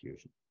epiphyseal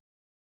fusion.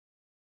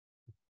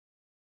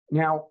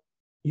 Now,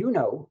 you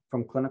know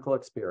from clinical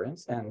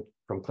experience and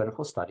from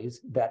clinical studies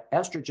that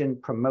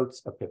estrogen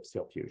promotes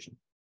epiphyseal fusion.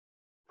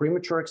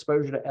 Premature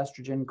exposure to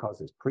estrogen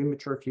causes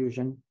premature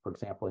fusion, for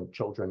example, in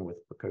children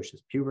with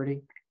precocious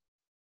puberty,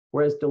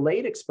 whereas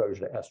delayed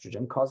exposure to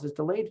estrogen causes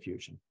delayed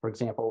fusion, for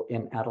example,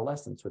 in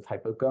adolescents with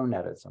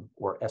hypogonadism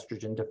or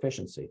estrogen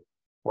deficiency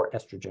or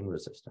estrogen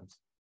resistance.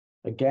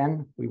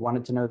 Again, we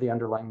wanted to know the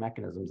underlying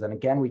mechanisms. And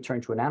again, we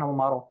turned to an animal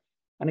model.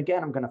 And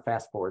again, I'm going to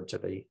fast forward to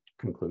the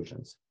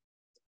conclusions.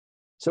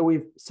 So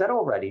we've said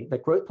already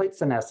that growth plate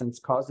senescence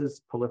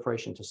causes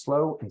proliferation to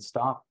slow and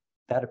stop.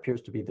 That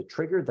appears to be the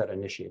trigger that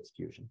initiates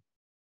fusion.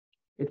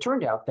 It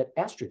turned out that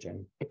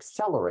estrogen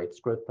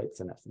accelerates growth plate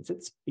senescence.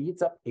 It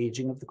speeds up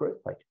aging of the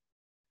growth plate,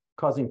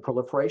 causing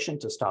proliferation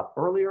to stop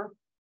earlier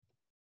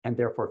and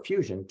therefore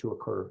fusion to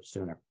occur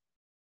sooner.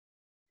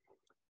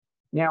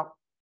 Now,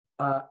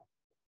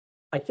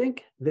 I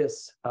think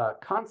this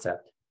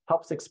concept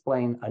helps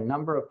explain a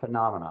number of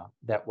phenomena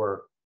that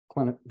were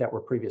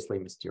previously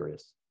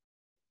mysterious.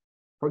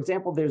 For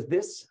example, there's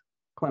this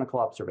clinical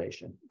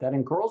observation that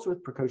in girls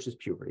with precocious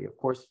puberty, of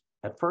course,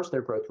 at first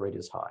their growth rate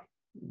is high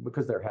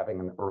because they're having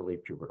an early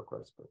pubertal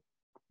growth spurt.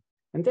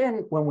 And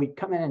then when we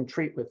come in and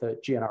treat with a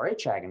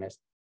GnRH agonist,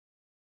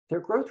 their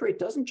growth rate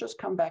doesn't just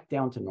come back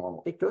down to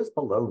normal, it goes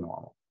below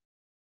normal.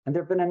 And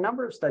there have been a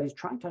number of studies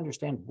trying to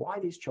understand why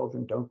these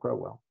children don't grow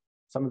well.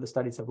 Some of the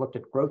studies have looked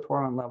at growth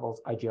hormone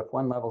levels,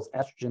 IGF-1 levels,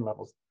 estrogen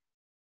levels.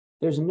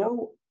 There's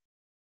no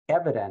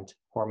evident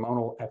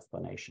hormonal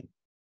explanation.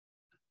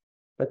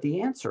 But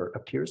the answer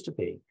appears to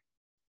be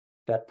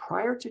that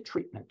prior to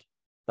treatment,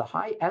 the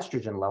high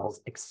estrogen levels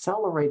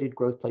accelerated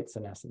growth plate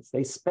senescence.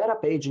 They sped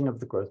up aging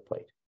of the growth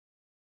plate.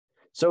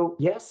 So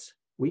yes,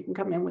 we can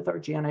come in with our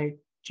GnRH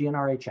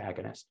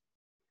agonist.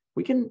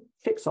 We can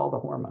fix all the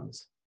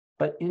hormones,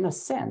 but in a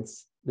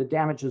sense, the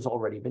damage has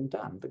already been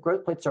done. The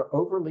growth plates are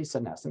overly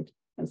senescent,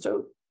 and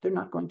so they're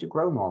not going to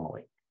grow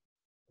normally.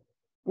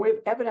 We have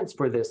evidence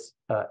for this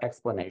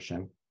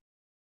explanation,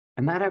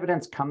 and that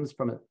evidence comes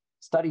from a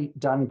study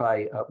done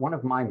by one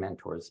of my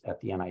mentors at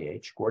the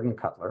NIH, Gordon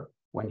Cutler,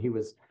 when he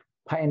was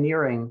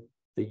pioneering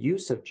the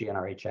use of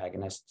GnRH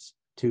agonists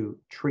to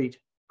treat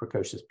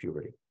precocious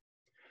puberty.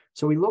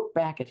 So we look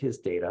back at his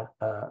data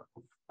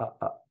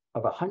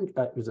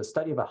it was a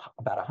study of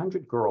about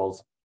 100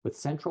 girls with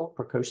central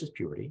precocious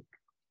puberty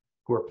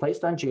who were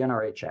placed on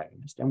GnRH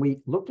agonist, and we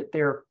looked at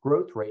their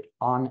growth rate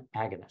on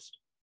agonist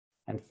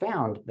and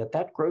found that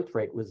that growth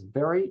rate was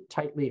very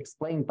tightly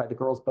explained by the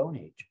girl's bone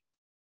age.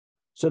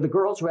 So the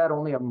girls who had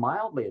only a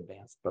mildly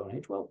advanced bone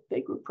age, well,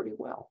 they grew pretty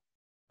well.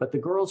 But the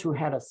girls who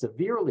had a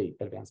severely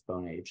advanced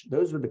bone age,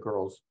 those were the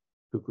girls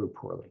who grew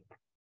poorly.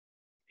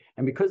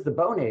 And because the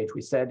bone age,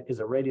 we said, is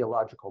a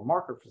radiological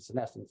marker for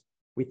senescence,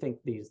 we think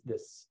these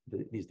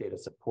data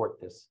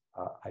support this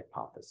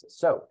hypothesis.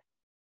 So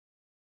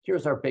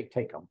here's our big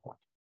take-home point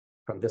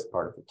from this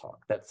part of the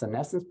talk, that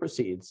senescence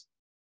proceeds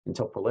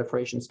until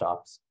proliferation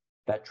stops.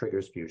 That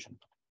triggers fusion.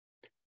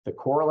 The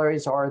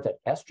corollaries are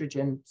that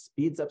estrogen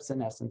speeds up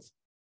senescence,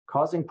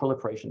 causing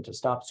proliferation to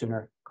stop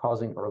sooner,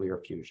 causing earlier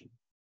fusion.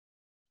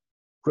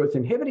 Growth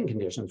inhibiting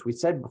conditions, we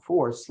said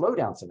before, slow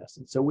down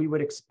senescence. So we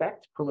would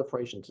expect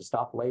proliferation to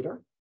stop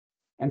later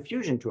and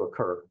fusion to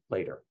occur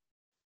later.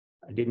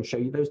 I didn't show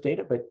you those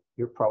data, but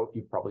you've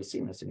probably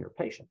seen this in your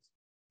patients.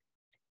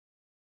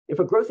 If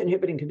a growth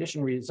inhibiting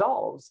condition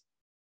resolves,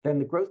 then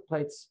the growth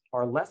plates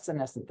are less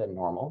senescent than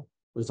normal,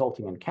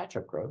 resulting in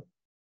catch-up growth.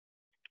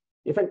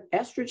 If an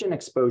estrogen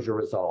exposure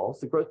resolves,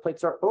 the growth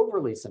plates are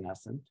overly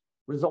senescent,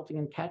 resulting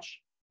in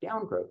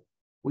catch-down growth.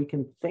 We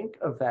can think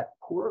of that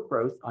poor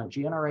growth on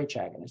GnRH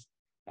agonist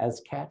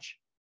as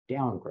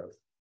catch-down growth.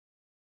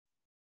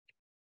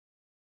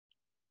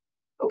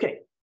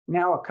 Okay,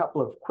 now a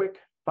couple of quick,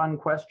 fun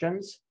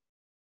questions.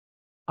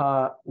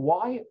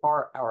 Why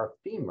are our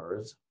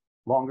femurs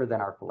longer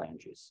than our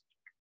phalanges?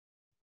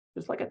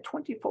 There's like a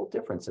 20-fold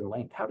difference in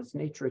length. How does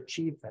nature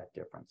achieve that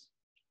difference?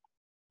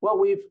 Well,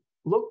 we've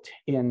looked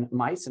in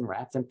mice and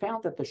rats and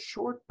found that the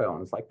short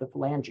bones, like the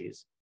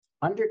phalanges,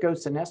 undergo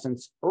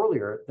senescence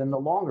earlier than the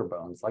longer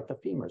bones, like the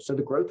femurs. So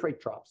the growth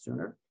rate drops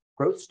sooner,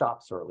 growth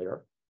stops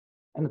earlier,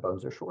 and the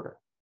bones are shorter.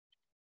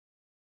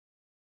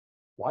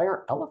 Why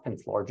are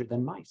elephants larger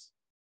than mice?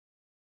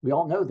 We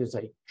all know there's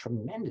a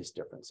tremendous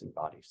difference in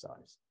body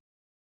size.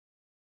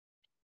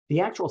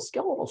 The actual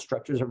skeletal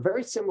structures are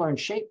very similar in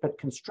shape, but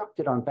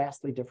constructed on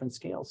vastly different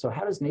scales. So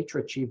how does nature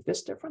achieve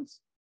this difference?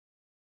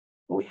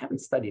 Well, we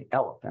haven't studied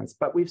elephants,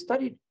 but we've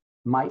studied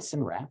mice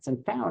and rats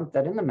and found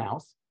that in the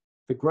mouse,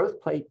 the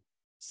growth plate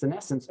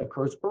senescence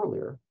occurs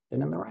earlier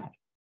than in the rat.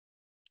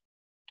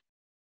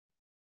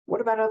 What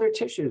about other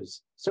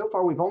tissues? So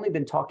far, we've only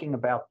been talking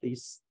about the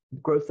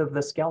growth of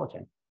the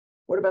skeleton.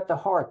 What about the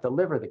heart, the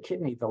liver, the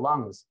kidney, the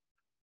lungs?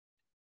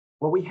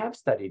 Well, we have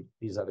studied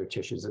these other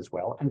tissues as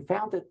well and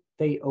found that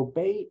they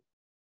obey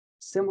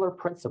similar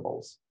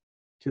principles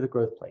to the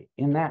growth plate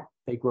in that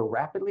they grow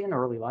rapidly in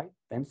early life,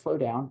 then slow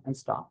down and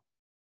stop.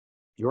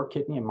 Your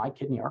kidney and my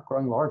kidney aren't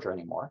growing larger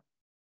anymore.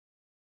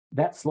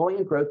 That slowing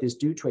in growth is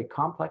due to a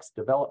complex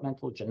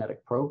developmental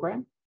genetic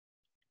program.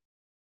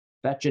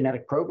 That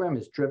genetic program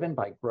is driven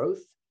by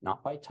growth,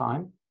 not by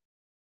time.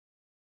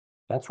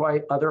 That's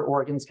why other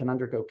organs can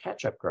undergo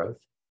catch-up growth.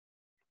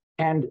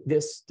 And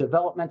this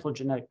developmental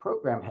genetic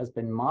program has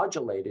been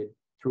modulated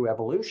through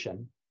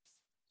evolution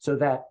so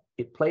that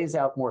it plays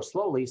out more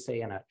slowly,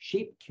 say in a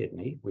sheep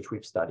kidney, which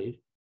we've studied,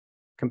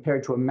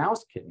 compared to a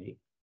mouse kidney,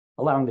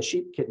 allowing the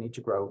sheep kidney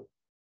to grow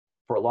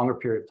for a longer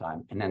period of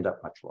time and end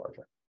up much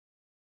larger.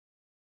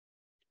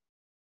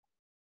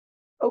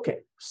 Okay,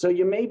 so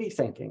you may be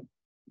thinking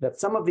that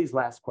some of these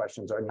last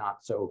questions are not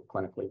so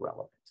clinically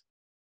relevant.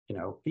 You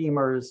know,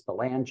 femurs,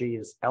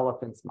 phalanges,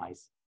 elephants,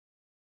 mice.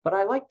 But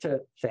I like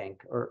to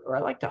think, or I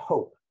like to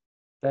hope,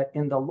 that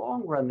in the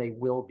long run, they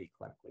will be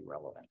clinically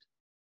relevant.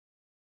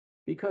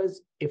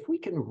 Because if we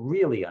can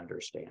really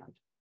understand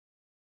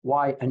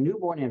why a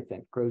newborn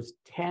infant grows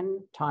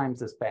 10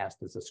 times as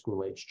fast as a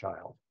school-age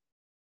child,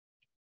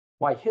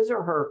 why his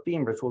or her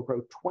femurs will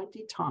grow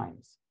 20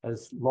 times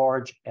as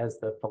large as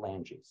the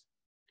phalanges,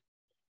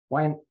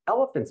 why an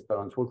elephant's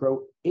bones will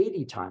grow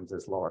 80 times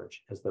as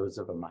large as those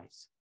of a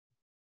mice.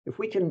 If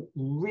we can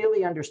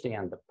really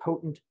understand the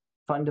potent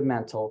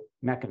fundamental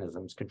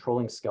mechanisms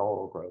controlling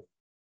skeletal growth,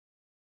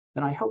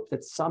 then I hope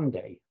that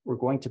someday we're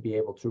going to be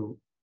able to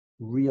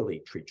really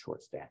treat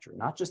short stature,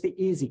 not just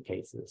the easy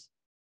cases,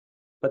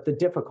 but the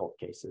difficult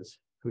cases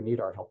who need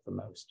our help the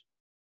most.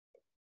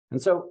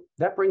 And so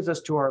that brings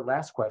us to our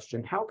last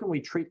question: how can we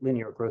treat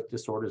linear growth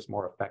disorders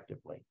more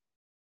effectively?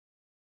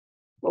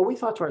 Well, we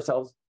thought to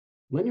ourselves,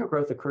 linear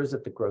growth occurs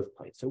at the growth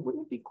plate, so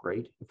wouldn't it be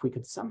great if we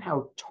could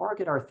somehow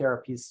target our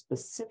therapies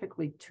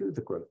specifically to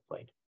the growth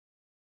plate?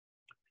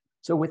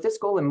 So with this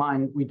goal in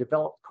mind, we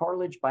developed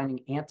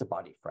cartilage-binding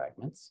antibody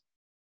fragments.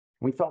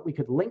 We thought we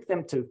could link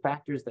them to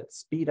factors that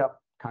speed up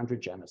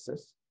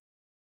chondrogenesis.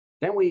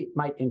 Then we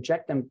might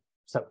inject them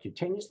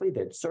subcutaneously,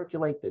 they'd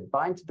circulate, they'd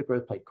bind to the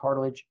growth plate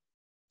cartilage,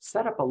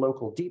 set up a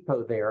local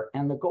depot there,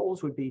 and the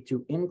goals would be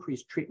to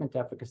increase treatment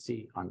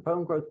efficacy on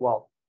bone growth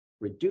while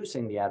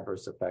reducing the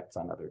adverse effects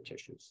on other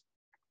tissues.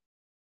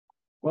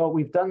 Well,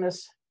 we've done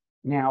this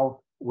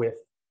now with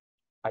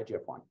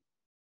IGF-1.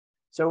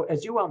 So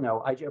as you well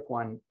know,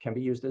 IGF-1 can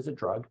be used as a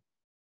drug,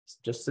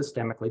 just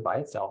systemically by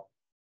itself.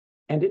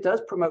 And it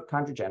does promote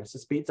chondrogenesis,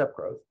 speeds up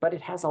growth, but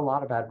it has a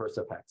lot of adverse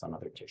effects on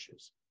other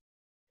tissues.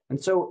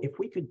 And so if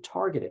we could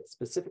target it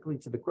specifically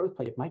to the growth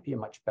plate, it might be a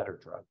much better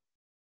drug.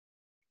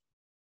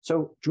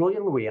 So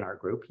Julian Louis in our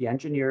group, he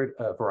engineered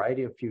a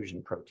variety of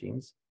fusion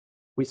proteins.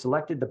 We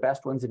selected the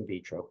best ones in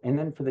vitro. And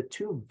then for the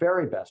two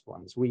very best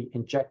ones, we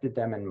injected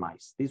them in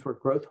mice. These were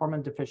growth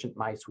hormone deficient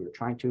mice. We were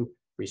trying to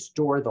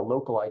restore the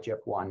local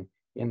IGF-1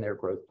 in their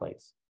growth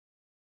plates.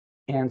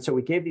 And so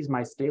we gave these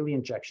mice daily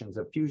injections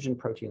of fusion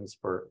proteins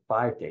for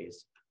 5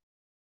 days.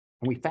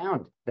 And we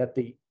found that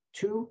the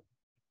two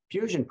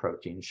fusion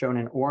proteins shown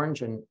in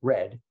orange and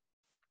red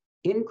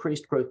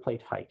increased growth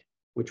plate height,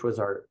 which was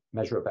our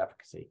measure of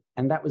efficacy.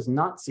 And that was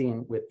not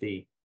seen with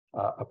the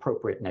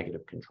appropriate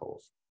negative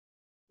controls.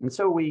 And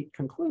so we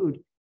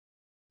conclude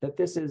that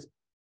this is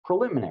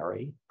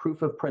preliminary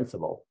proof of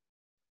principle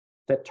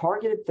that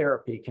targeted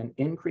therapy can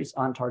increase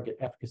on-target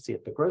efficacy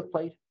at the growth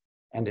plate,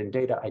 and in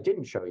data I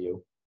didn't show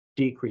you,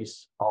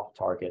 decrease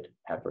off-target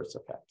adverse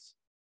effects.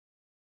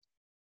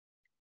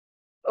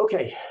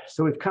 Okay,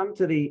 so we've come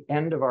to the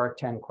end of our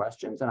 10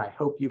 questions, and I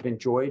hope you've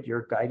enjoyed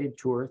your guided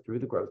tour through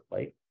the growth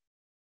plate.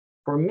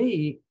 For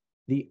me,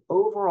 the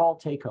overall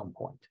take-home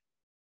point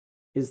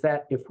is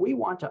that if we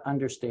want to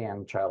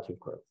understand childhood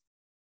growth,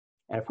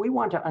 and if we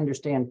want to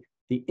understand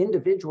the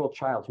individual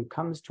child who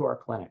comes to our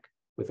clinic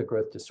with a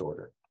growth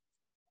disorder,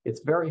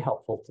 it's very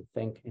helpful to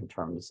think in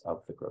terms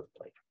of the growth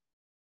plate.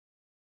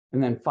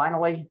 And then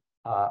finally,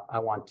 I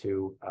want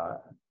to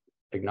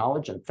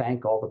acknowledge and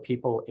thank all the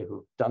people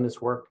who've done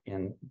this work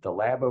in the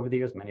lab over the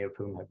years, many of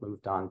whom have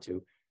moved on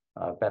to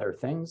better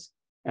things,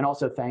 and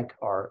also thank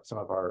some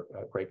of our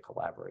great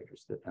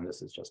collaborators, and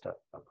this is just a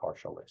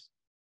partial list.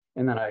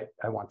 And then I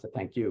want to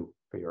thank you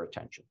for your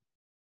attention.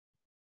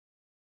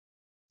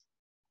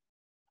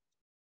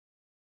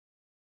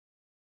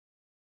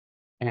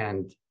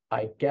 And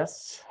I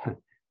guess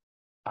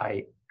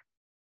I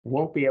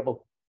won't be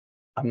able,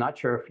 I'm not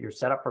sure if you're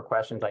set up for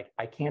questions.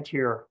 I can't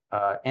hear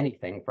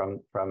anything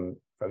from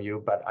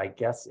you, but I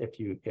guess if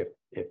you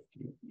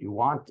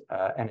want,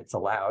 and it's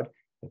allowed,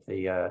 if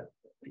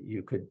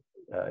you could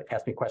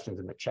ask me questions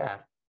in the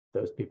chat,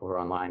 those people who are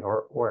online,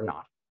 or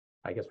not.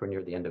 I guess we're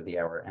near the end of the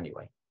hour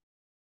anyway.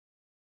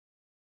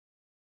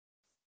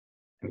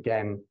 And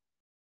again,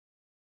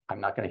 I'm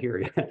not going to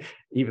hear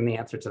even the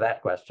answer to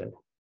that question.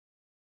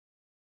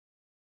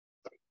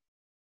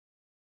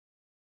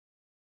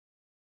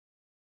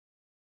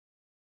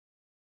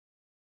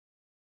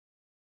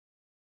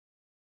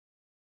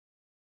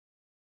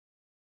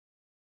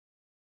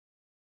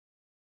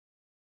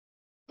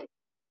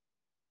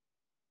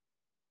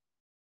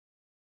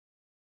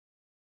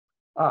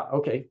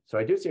 Okay, so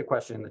I do see a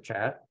question in the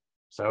chat.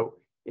 So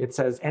it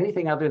says,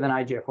 anything other than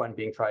IGF-1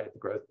 being tried at the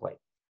growth plate?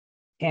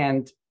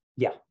 And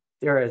yeah,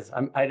 there is.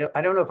 I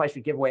don't know if I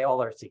should give away all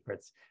our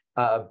secrets.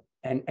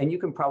 And you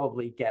can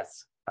probably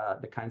guess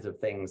the kinds of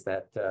things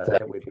that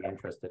we'd be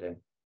interested in.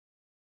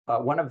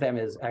 One of them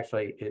is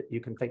actually,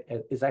 you can think,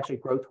 is actually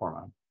growth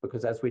hormone,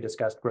 because as we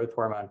discussed, growth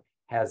hormone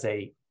has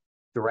a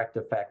direct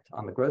effect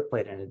on the growth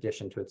plate in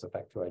addition to its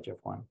effect to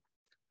IGF-1.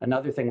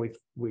 Another thing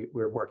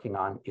we're working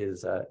on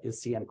is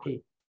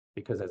CNP,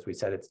 because as we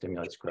said, it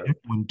stimulates growth.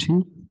 1,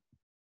 2.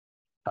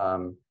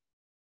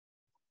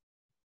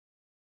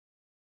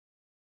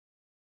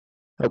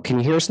 Oh, can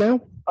you hear us now?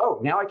 Oh,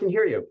 now I can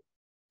hear you.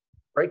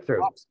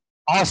 Breakthrough.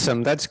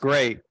 Awesome, that's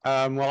great.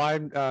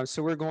 So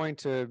we're going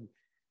to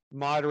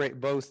moderate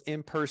both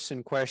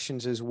in-person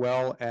questions as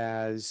well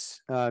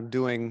as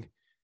doing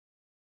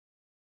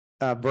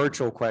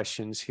virtual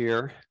questions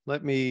here.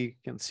 Let's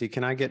see,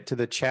 can I get to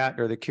the chat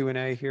or the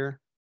Q&A here?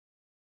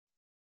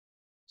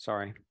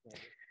 Sorry.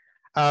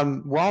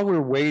 While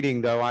we're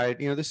waiting though,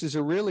 this is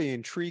a really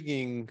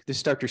intriguing, this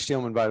is Dr.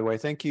 Steelman, by the way,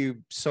 thank you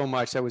so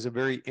much. That was a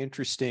very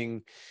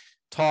interesting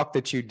talk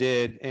that you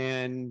did,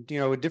 and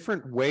a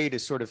different way to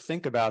sort of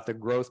think about the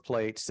growth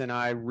plates than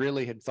I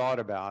really had thought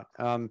about.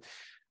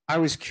 I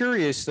was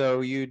curious though,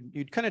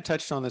 you'd kind of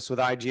touched on this with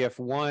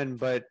IGF-1,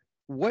 but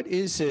what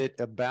is it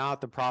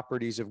about the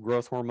properties of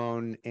growth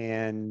hormone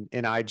and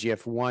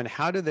IGF-1?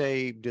 How do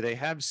they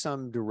have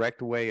some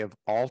direct way of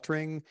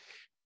altering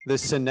the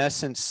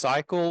senescence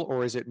cycle,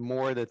 or is it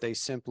more that they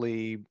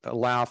simply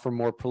allow for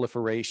more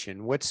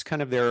proliferation? What's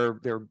kind of their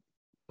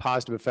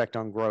positive effect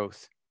on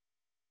growth?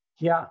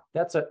 Yeah,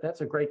 that's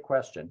a great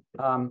question.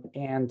 I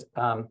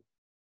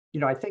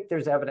think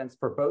there's evidence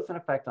for both an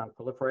effect on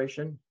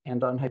proliferation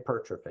and on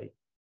hypertrophy.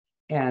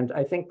 And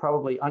I think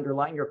probably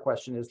underlying your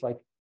question is like,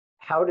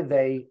 how do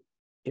they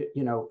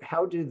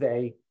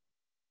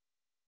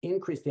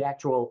increase the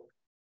actual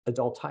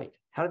adult height?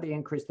 How do they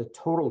increase the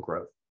total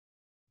growth?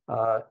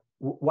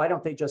 Why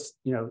don't they just,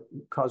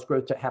 cause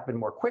growth to happen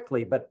more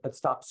quickly, but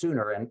stop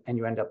sooner and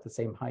you end up the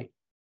same height?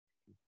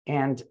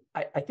 And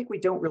I think we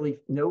don't really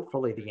know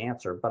fully the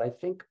answer, but I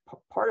think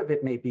part of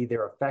it may be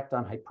their effect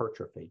on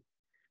hypertrophy.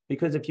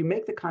 Because if you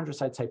make the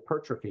chondrocytes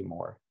hypertrophy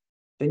more,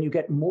 then you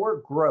get more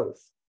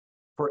growth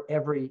for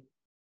every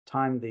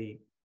time the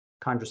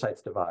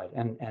chondrocytes divide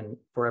and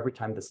for every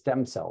time the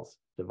stem cells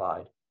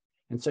divide.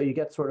 And so you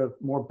get sort of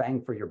more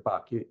bang for your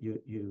buck.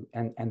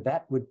 And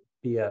that would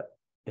be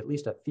at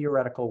least a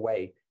theoretical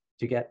way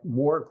to get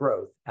more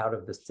growth out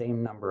of the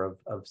same number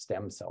of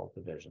stem cell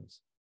divisions.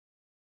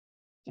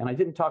 And I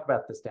didn't talk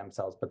about the stem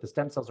cells, but the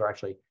stem cells are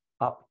actually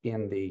up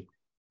in the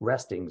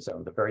resting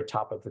zone, the very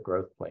top of the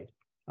growth plate,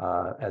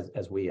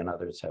 as we and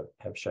others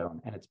have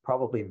shown. And it's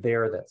probably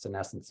there that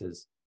senescence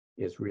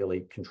is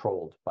really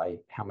controlled by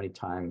how many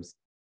times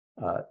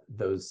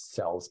those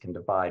cells can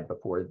divide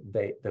before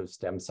those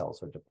stem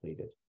cells are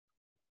depleted.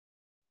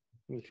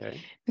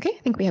 Okay. Okay,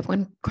 I think we have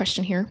one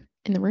question here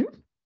in the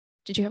room.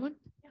 Did you have one?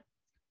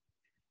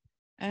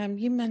 Yeah.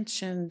 You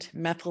mentioned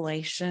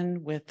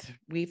methylation with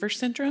Weaver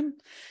syndrome,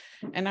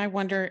 and I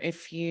wonder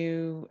if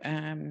you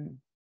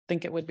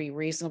think it would be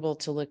reasonable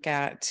to look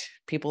at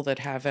people that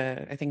have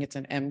I think it's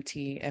an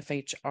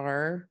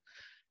MTFHR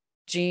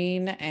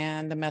gene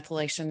and the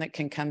methylation that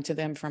can come to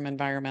them from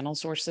environmental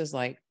sources,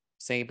 like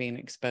say being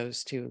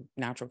exposed to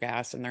natural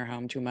gas in their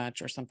home too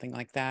much or something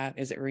like that.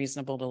 Is it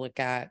reasonable to look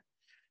at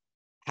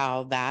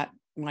how that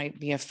might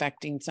be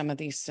affecting some of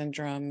these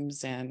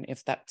syndromes and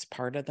if that's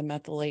part of the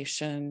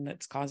methylation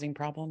that's causing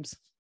problems?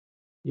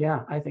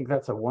 Yeah, I think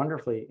that's a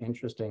wonderfully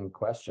interesting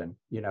question.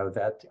 You know,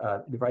 that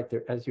right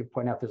there, as you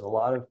point out, there's a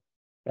lot of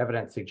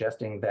evidence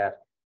suggesting that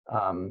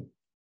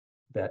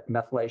that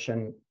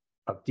methylation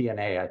of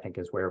DNA, I think,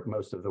 is where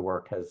most of the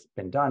work has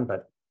been done,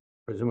 but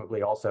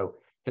presumably also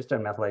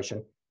histone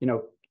methylation, you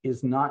know,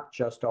 is not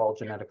just all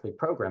genetically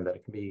programmed, that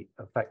it can be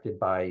affected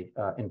by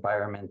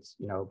environments,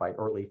 you know, by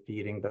early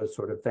feeding, those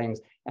sort of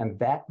things. And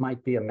that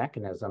might be a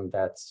mechanism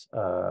that's,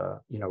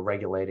 you know,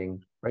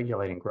 regulating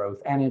growth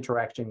and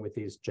interaction with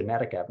these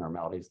genetic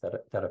abnormalities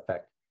that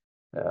affect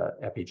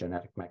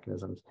epigenetic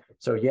mechanisms.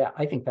 So yeah,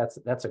 I think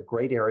that's a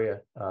great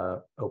area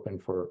open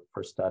for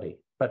study,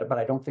 but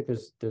I don't think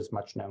there's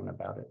much known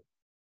about it.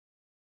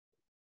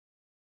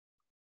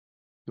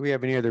 Do we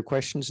have any other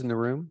questions in the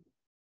room?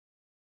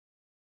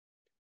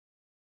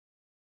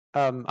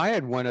 I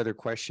had one other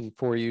question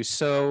for you.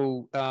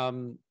 So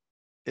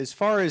as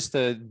far as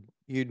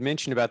you'd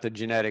mentioned about the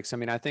genetics, I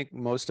mean, I think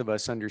most of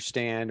us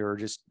understand or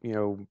just, you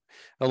know,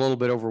 a little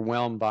bit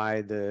overwhelmed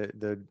by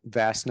the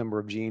vast number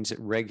of genes that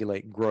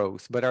regulate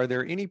growth. But are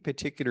there any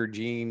particular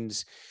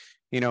genes,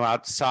 you know,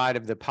 outside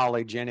of the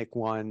polygenic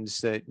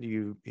ones that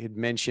you had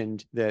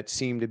mentioned that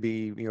seem to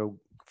be, you know,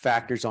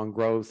 factors on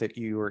growth that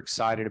you are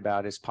excited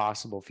about as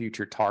possible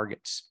future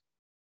targets?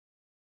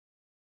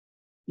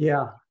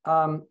 Yeah,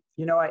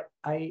 you know,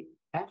 I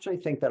actually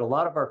think that a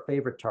lot of our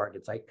favorite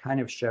targets I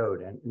kind of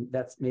showed, and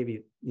that's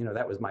maybe, you know,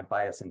 that was my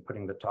bias in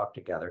putting the talk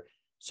together.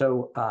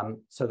 So,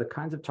 so the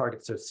kinds of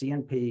targets, so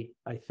CNP,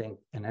 I think,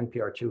 and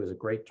NPR2 is a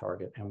great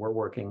target, and we're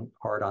working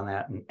hard on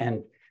that.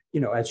 And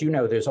you know, as you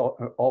know, there's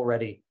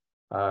already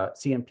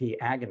CNP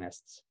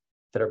agonists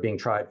that are being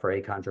tried for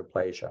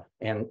achondroplasia,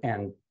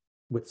 and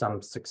with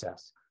some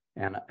success.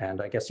 And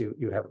I guess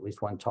you have at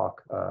least one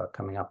talk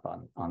coming up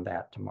on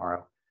that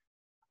tomorrow.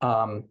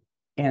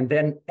 And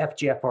then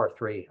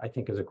FGFR3, I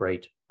think, is a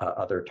great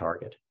other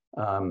target.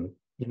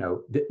 You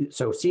know,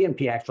 so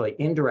CNP actually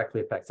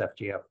indirectly affects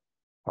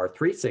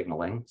FGFR3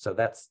 signaling, so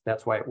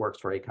that's why it works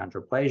for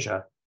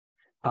achondroplasia.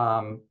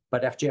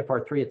 But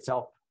FGFR3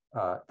 itself,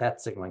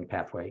 that signaling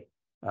pathway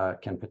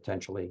can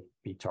potentially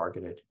be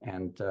targeted,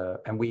 and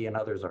we and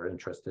others are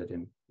interested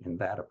in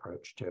that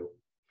approach too.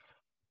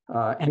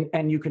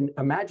 And you can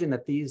imagine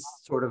that these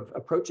sort of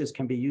approaches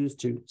can be used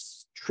to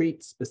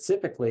treat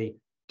specifically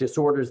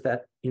disorders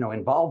that, you know,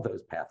 involve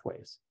those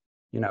pathways.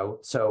 You know,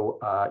 so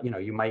you know,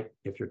 you might,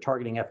 if you're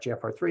targeting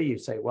FGFR3, you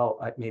say, well,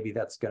 maybe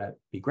that's going to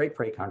be great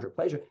for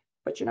achondroplasia,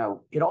 but you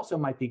know, it also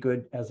might be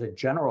good as a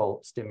general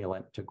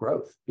stimulant to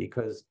growth,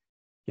 because,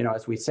 you know,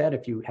 as we said,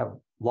 if you have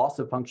loss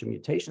of function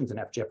mutations in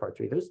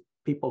FGFR3, those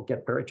people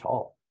get very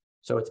tall.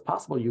 So it's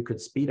possible you could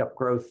speed up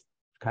growth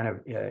kind of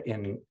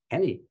in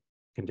any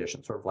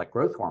condition, sort of like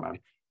growth hormone,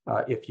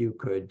 if you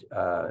could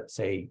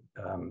say,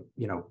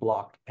 you know,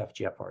 block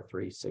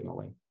FGFR3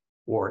 signaling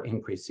or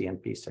increase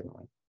CNP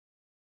signaling.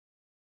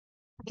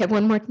 We have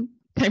one more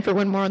time for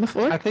one more on the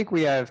floor. I think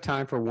we have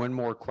time for one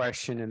more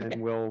question, and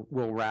then we'll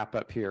wrap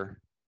up here.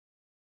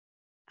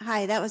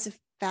 Hi, that was a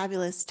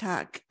fabulous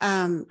talk.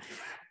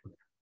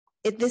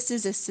 This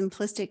is a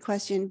simplistic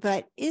question,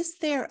 but is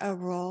there a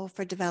role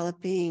for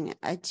developing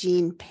a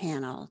gene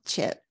panel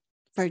chip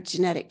for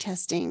genetic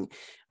testing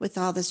with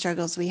all the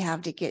struggles we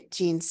have to get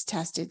genes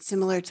tested,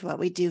 similar to what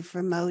we do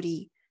for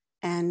MODY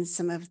and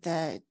some of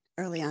the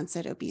early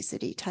onset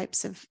obesity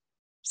types of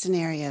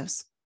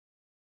scenarios?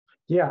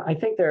 Yeah, I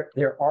think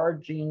there are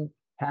gene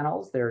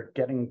panels. They're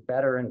getting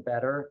better and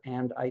better.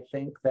 And I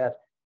think that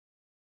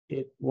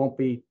it won't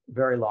be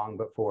very long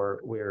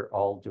before we're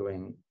all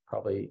doing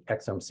probably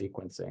exome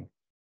sequencing.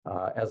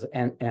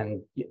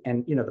 And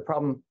you know, the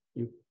problem,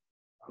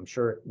 I'm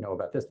sure you know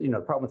about this, you know,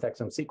 the problem with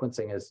exome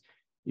sequencing is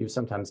you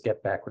sometimes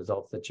get back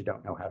results that you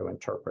don't know how to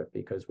interpret,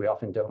 because we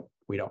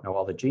don't know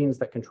all the genes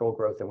that control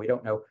growth, and we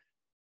don't know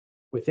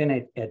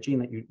within a gene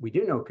that we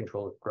do know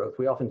control growth,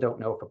 we often don't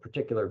know if a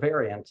particular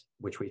variant,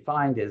 which we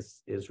find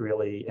is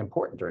really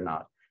important or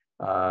not.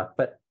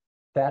 But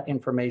that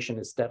information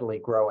is steadily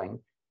growing.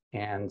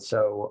 And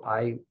so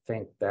I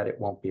think that it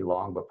won't be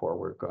long before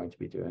we're going to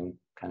be doing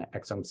kind of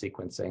exome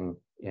sequencing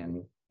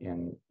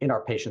in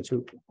our patients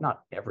who,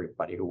 not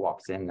everybody who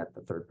walks in at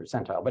the 3rd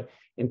percentile, but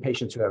in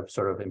patients who have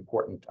sort of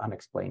important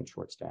unexplained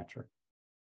short stature.